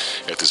Lady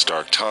at this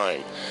dark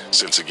time.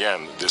 Since,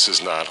 again, this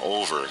is not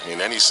over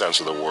in any sense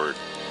of the word.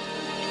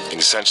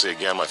 And essentially,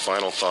 again, my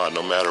final thought,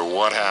 no matter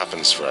what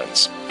happens,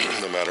 friends,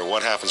 no matter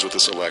what happens with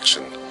this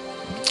election,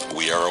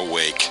 we are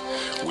awake,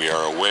 we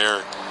are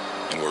aware,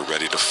 and we're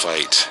ready to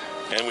fight.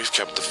 And we've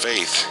kept the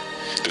faith,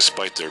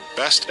 despite their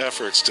best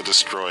efforts to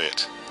destroy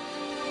it.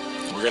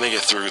 We're going to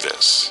get through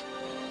this.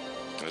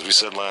 As we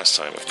said last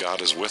time, if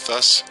God is with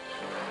us,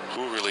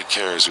 who really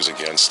cares who's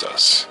against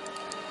us?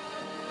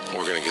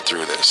 We're going to get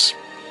through this.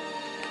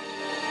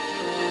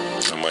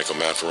 I'm Michael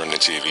Matt for Running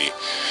TV.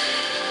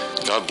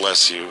 God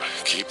bless you.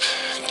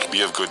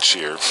 Be of good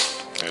cheer,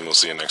 and we'll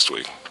see you next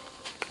week.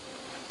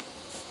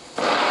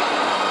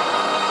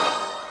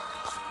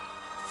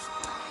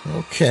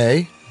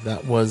 Okay,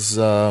 that was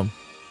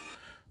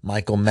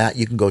Michael Matt.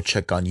 You can go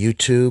check on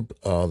YouTube,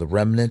 the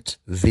Remnant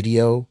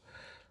video,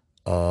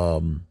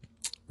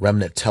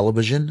 Remnant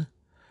Television.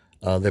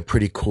 They're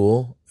pretty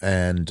cool,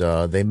 and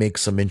they make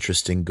some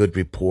interesting, good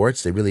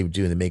reports. They really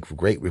do. They make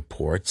great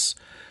reports.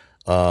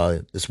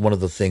 It's one of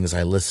the things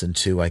I listen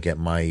to. I get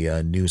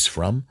my news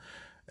from,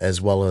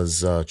 as well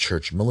as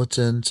Church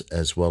Militant,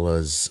 as well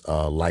as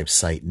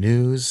LifeSite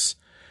News.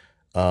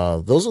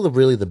 Those are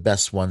really the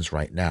best ones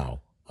right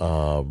now.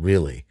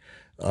 Really,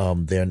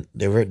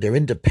 they're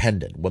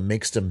independent. What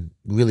makes them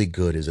really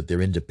good is that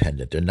they're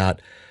independent. They're not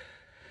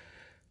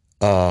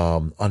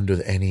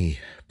under any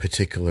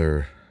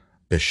particular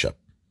bishop,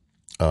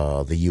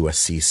 the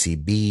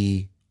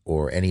USCCB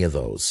or any of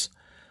those.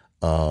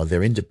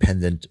 They're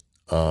independent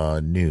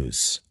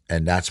news,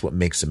 and that's what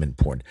makes them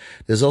important.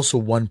 There's also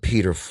 1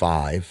 Peter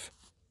 5,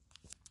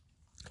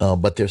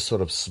 but they're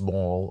sort of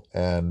small,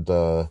 and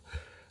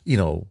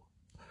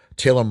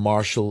Taylor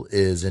Marshall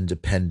is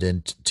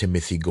independent.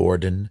 Timothy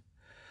Gordon,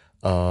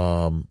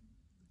 I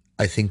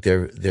think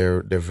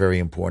they're very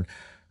important.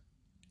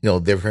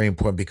 They're very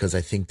important because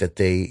I think that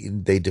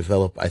they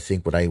develop, I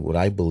think, what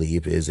I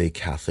believe is a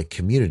Catholic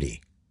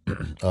community,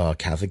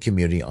 Catholic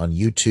community on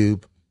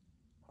YouTube,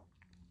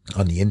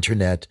 on the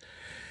internet,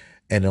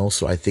 and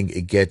also I think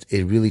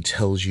it really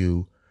tells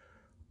you,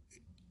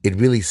 it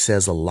really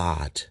says a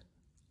lot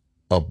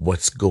of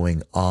what's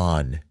going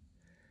on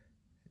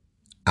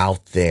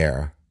out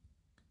there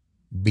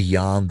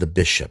beyond the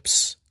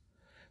bishops.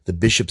 The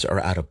bishops are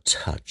out of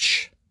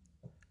touch.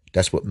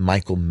 That's what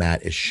Michael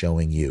Matt is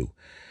showing you.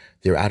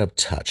 They're out of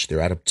touch.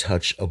 They're out of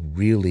touch of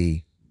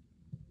real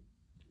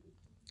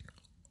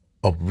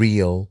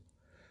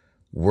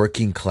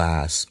working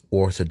class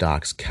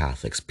Orthodox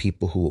Catholics,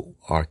 people who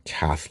are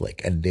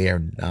Catholic, and they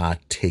are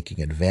not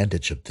taking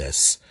advantage of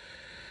this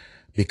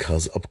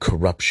because of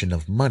corruption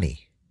of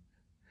money.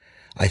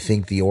 I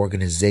think the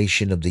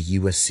organization of the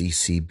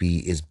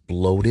USCCB is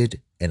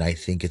bloated, and I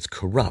think it's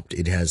corrupt.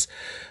 It has,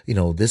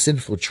 this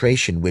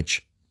infiltration,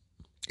 which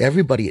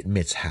everybody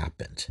admits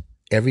happened.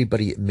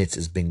 Everybody admits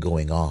has been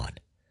going on.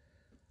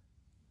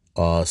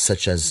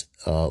 Such as,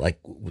 like,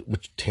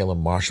 which Taylor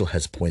Marshall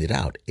has pointed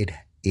out, it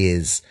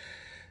is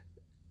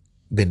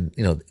been,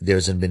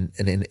 there's been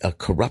a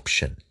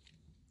corruption,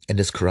 and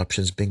this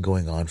corruption's been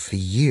going on for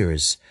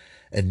years,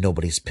 and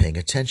nobody's paying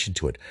attention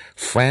to it.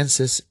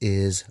 Francis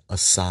is a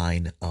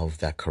sign of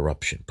that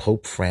corruption.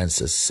 Pope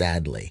Francis,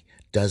 sadly,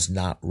 does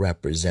not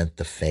represent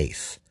the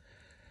faith.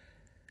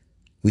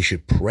 We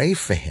should pray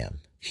for him.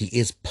 He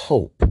is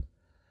Pope,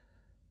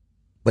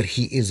 but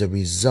he is a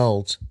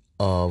result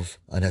of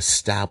an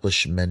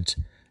establishment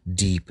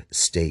deep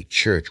state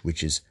church,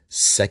 which is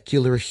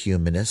secular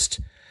humanist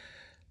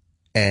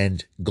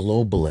and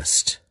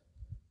globalist,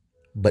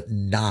 but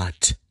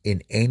not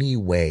in any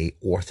way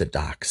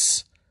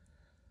orthodox.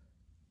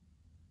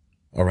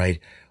 All right.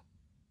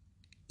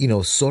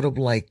 Sort of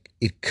like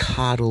it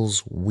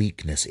coddles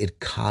weakness. It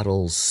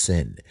coddles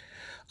sin.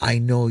 I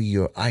know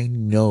you're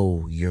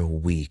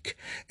weak,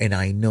 and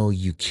I know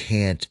you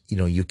can't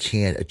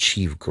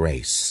achieve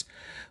grace,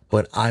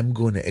 but I'm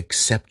going to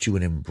accept you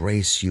and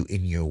embrace you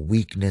in your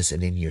weakness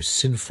and in your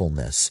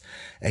sinfulness,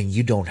 and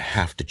you don't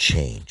have to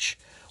change.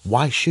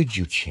 Why should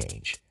you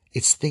change?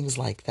 It's things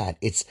like that.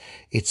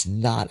 It's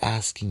not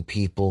asking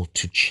people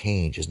to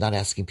change. It's not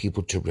asking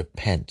people to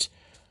repent.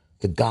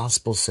 The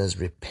gospel says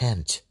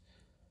repent.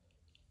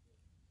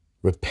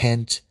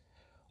 Repent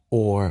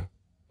or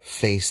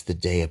face the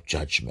day of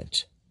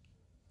judgment.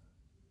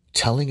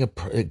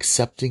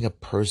 Accepting a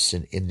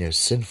person in their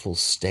sinful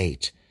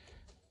state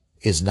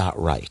is not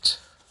right.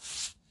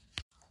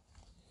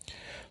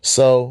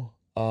 So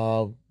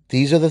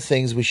these are the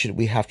things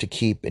we have to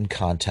keep in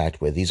contact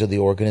with. These are the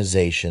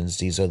organizations.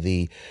 These are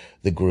the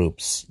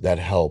groups that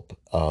help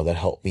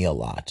me a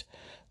lot.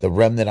 The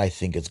Remnant, I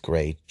think, is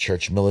great.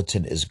 Church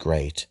Militant is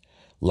great.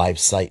 Life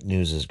Site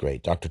News is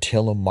great. Dr.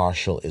 Taylor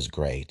Marshall is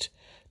great.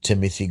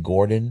 Timothy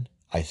Gordon,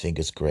 I think,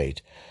 is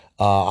great.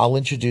 I'll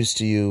introduce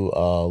to you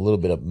a little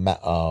bit of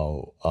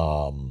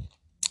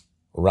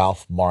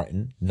Ralph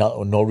Martin.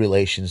 No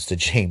relations to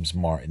James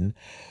Martin.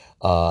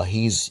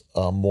 He's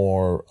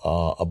more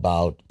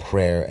about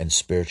prayer and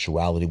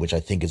spirituality, which I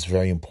think is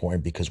very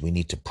important because we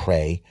need to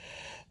pray.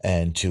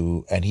 And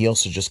he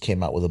also just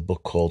came out with a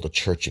book called A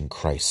Church in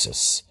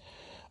Crisis,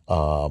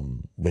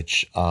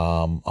 which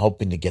I'm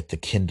hoping to get the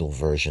Kindle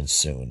version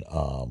soon,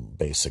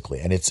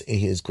 basically. And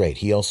he is great.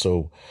 He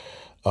also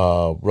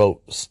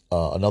wrote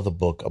another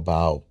book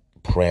about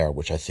prayer,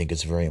 which I think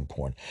is very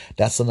important.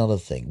 That's another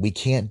thing. We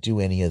can't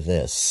do any of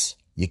this.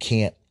 You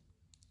can't,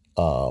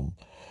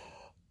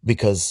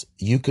 because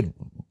you could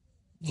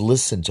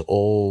listen to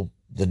all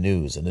the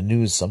news, and the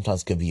news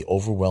sometimes can be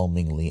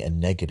overwhelmingly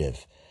and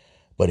negative.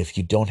 But if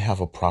you don't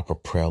have a proper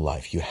prayer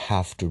life, you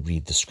have to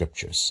read the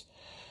scriptures.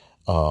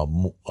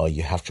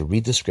 You have to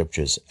read the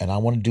scriptures, and I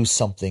want to do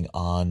something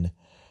on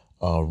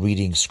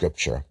reading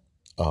scripture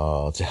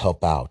to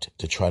help out,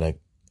 to try to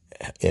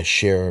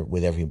share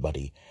with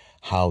everybody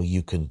how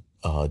you can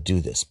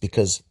do this.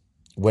 Because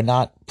we're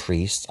not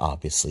priests,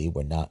 obviously.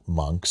 We're not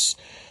monks.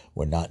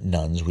 We're not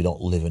nuns. We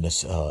don't live in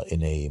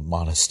a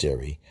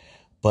monastery.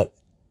 But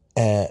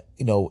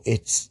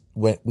it's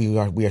when we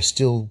are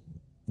still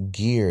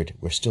geared.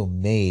 We're still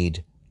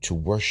made to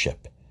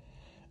worship,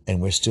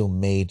 and we're still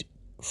made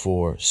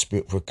for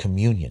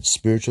communion,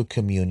 spiritual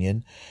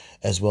communion,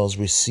 as well as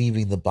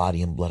receiving the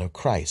body and blood of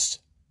Christ,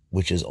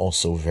 which is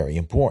also very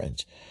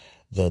important.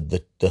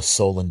 The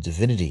soul and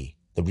divinity,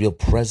 the real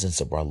presence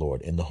of our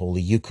Lord in the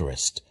Holy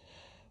Eucharist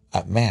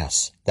at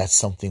Mass, that's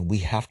something we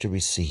have to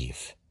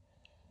receive,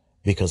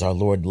 because our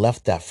Lord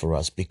left that for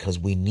us, because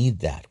we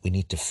need that. We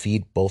need to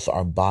feed both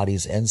our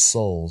bodies and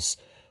souls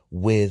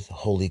with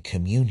Holy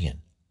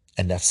Communion,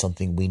 and that's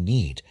something we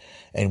need,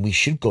 and we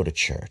should go to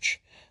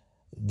church.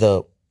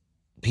 The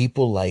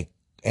people like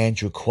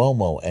Andrew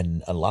Cuomo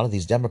and a lot of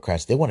these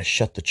Democrats, they want to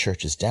shut the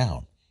churches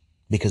down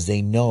because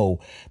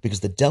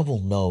the devil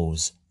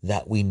knows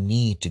that we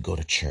need to go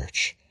to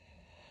church.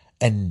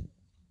 And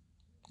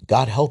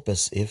God help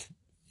us if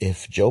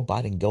Joe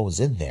Biden goes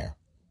in there,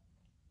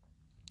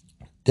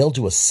 they'll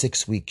do a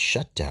 6-week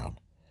shutdown.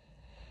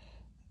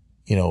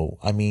 I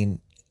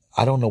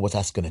don't know what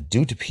that's going to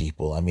do to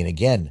people.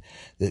 Again,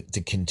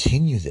 to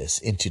continue this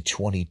into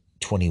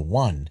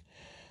 2021,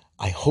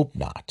 I hope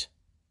not.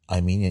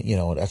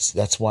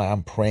 That's why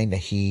I'm praying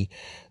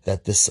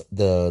that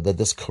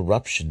this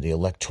corruption, the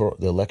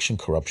election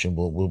corruption,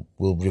 will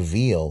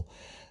reveal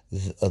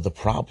the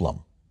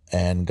problem,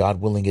 and God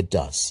willing, it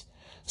does.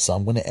 So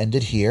I'm going to end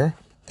it here,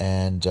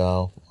 and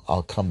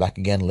I'll come back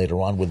again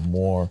later on with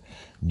more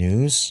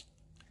news,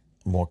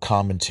 more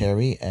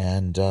commentary,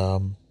 and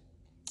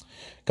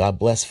God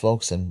bless,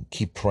 folks, and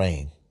keep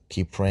praying.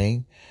 Keep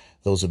praying.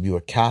 Those of you who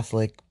are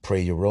Catholic, pray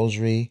your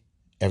rosary.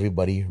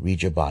 Everybody,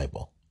 read your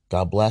Bible.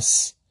 God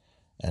bless.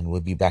 And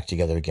we'll be back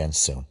together again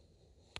soon.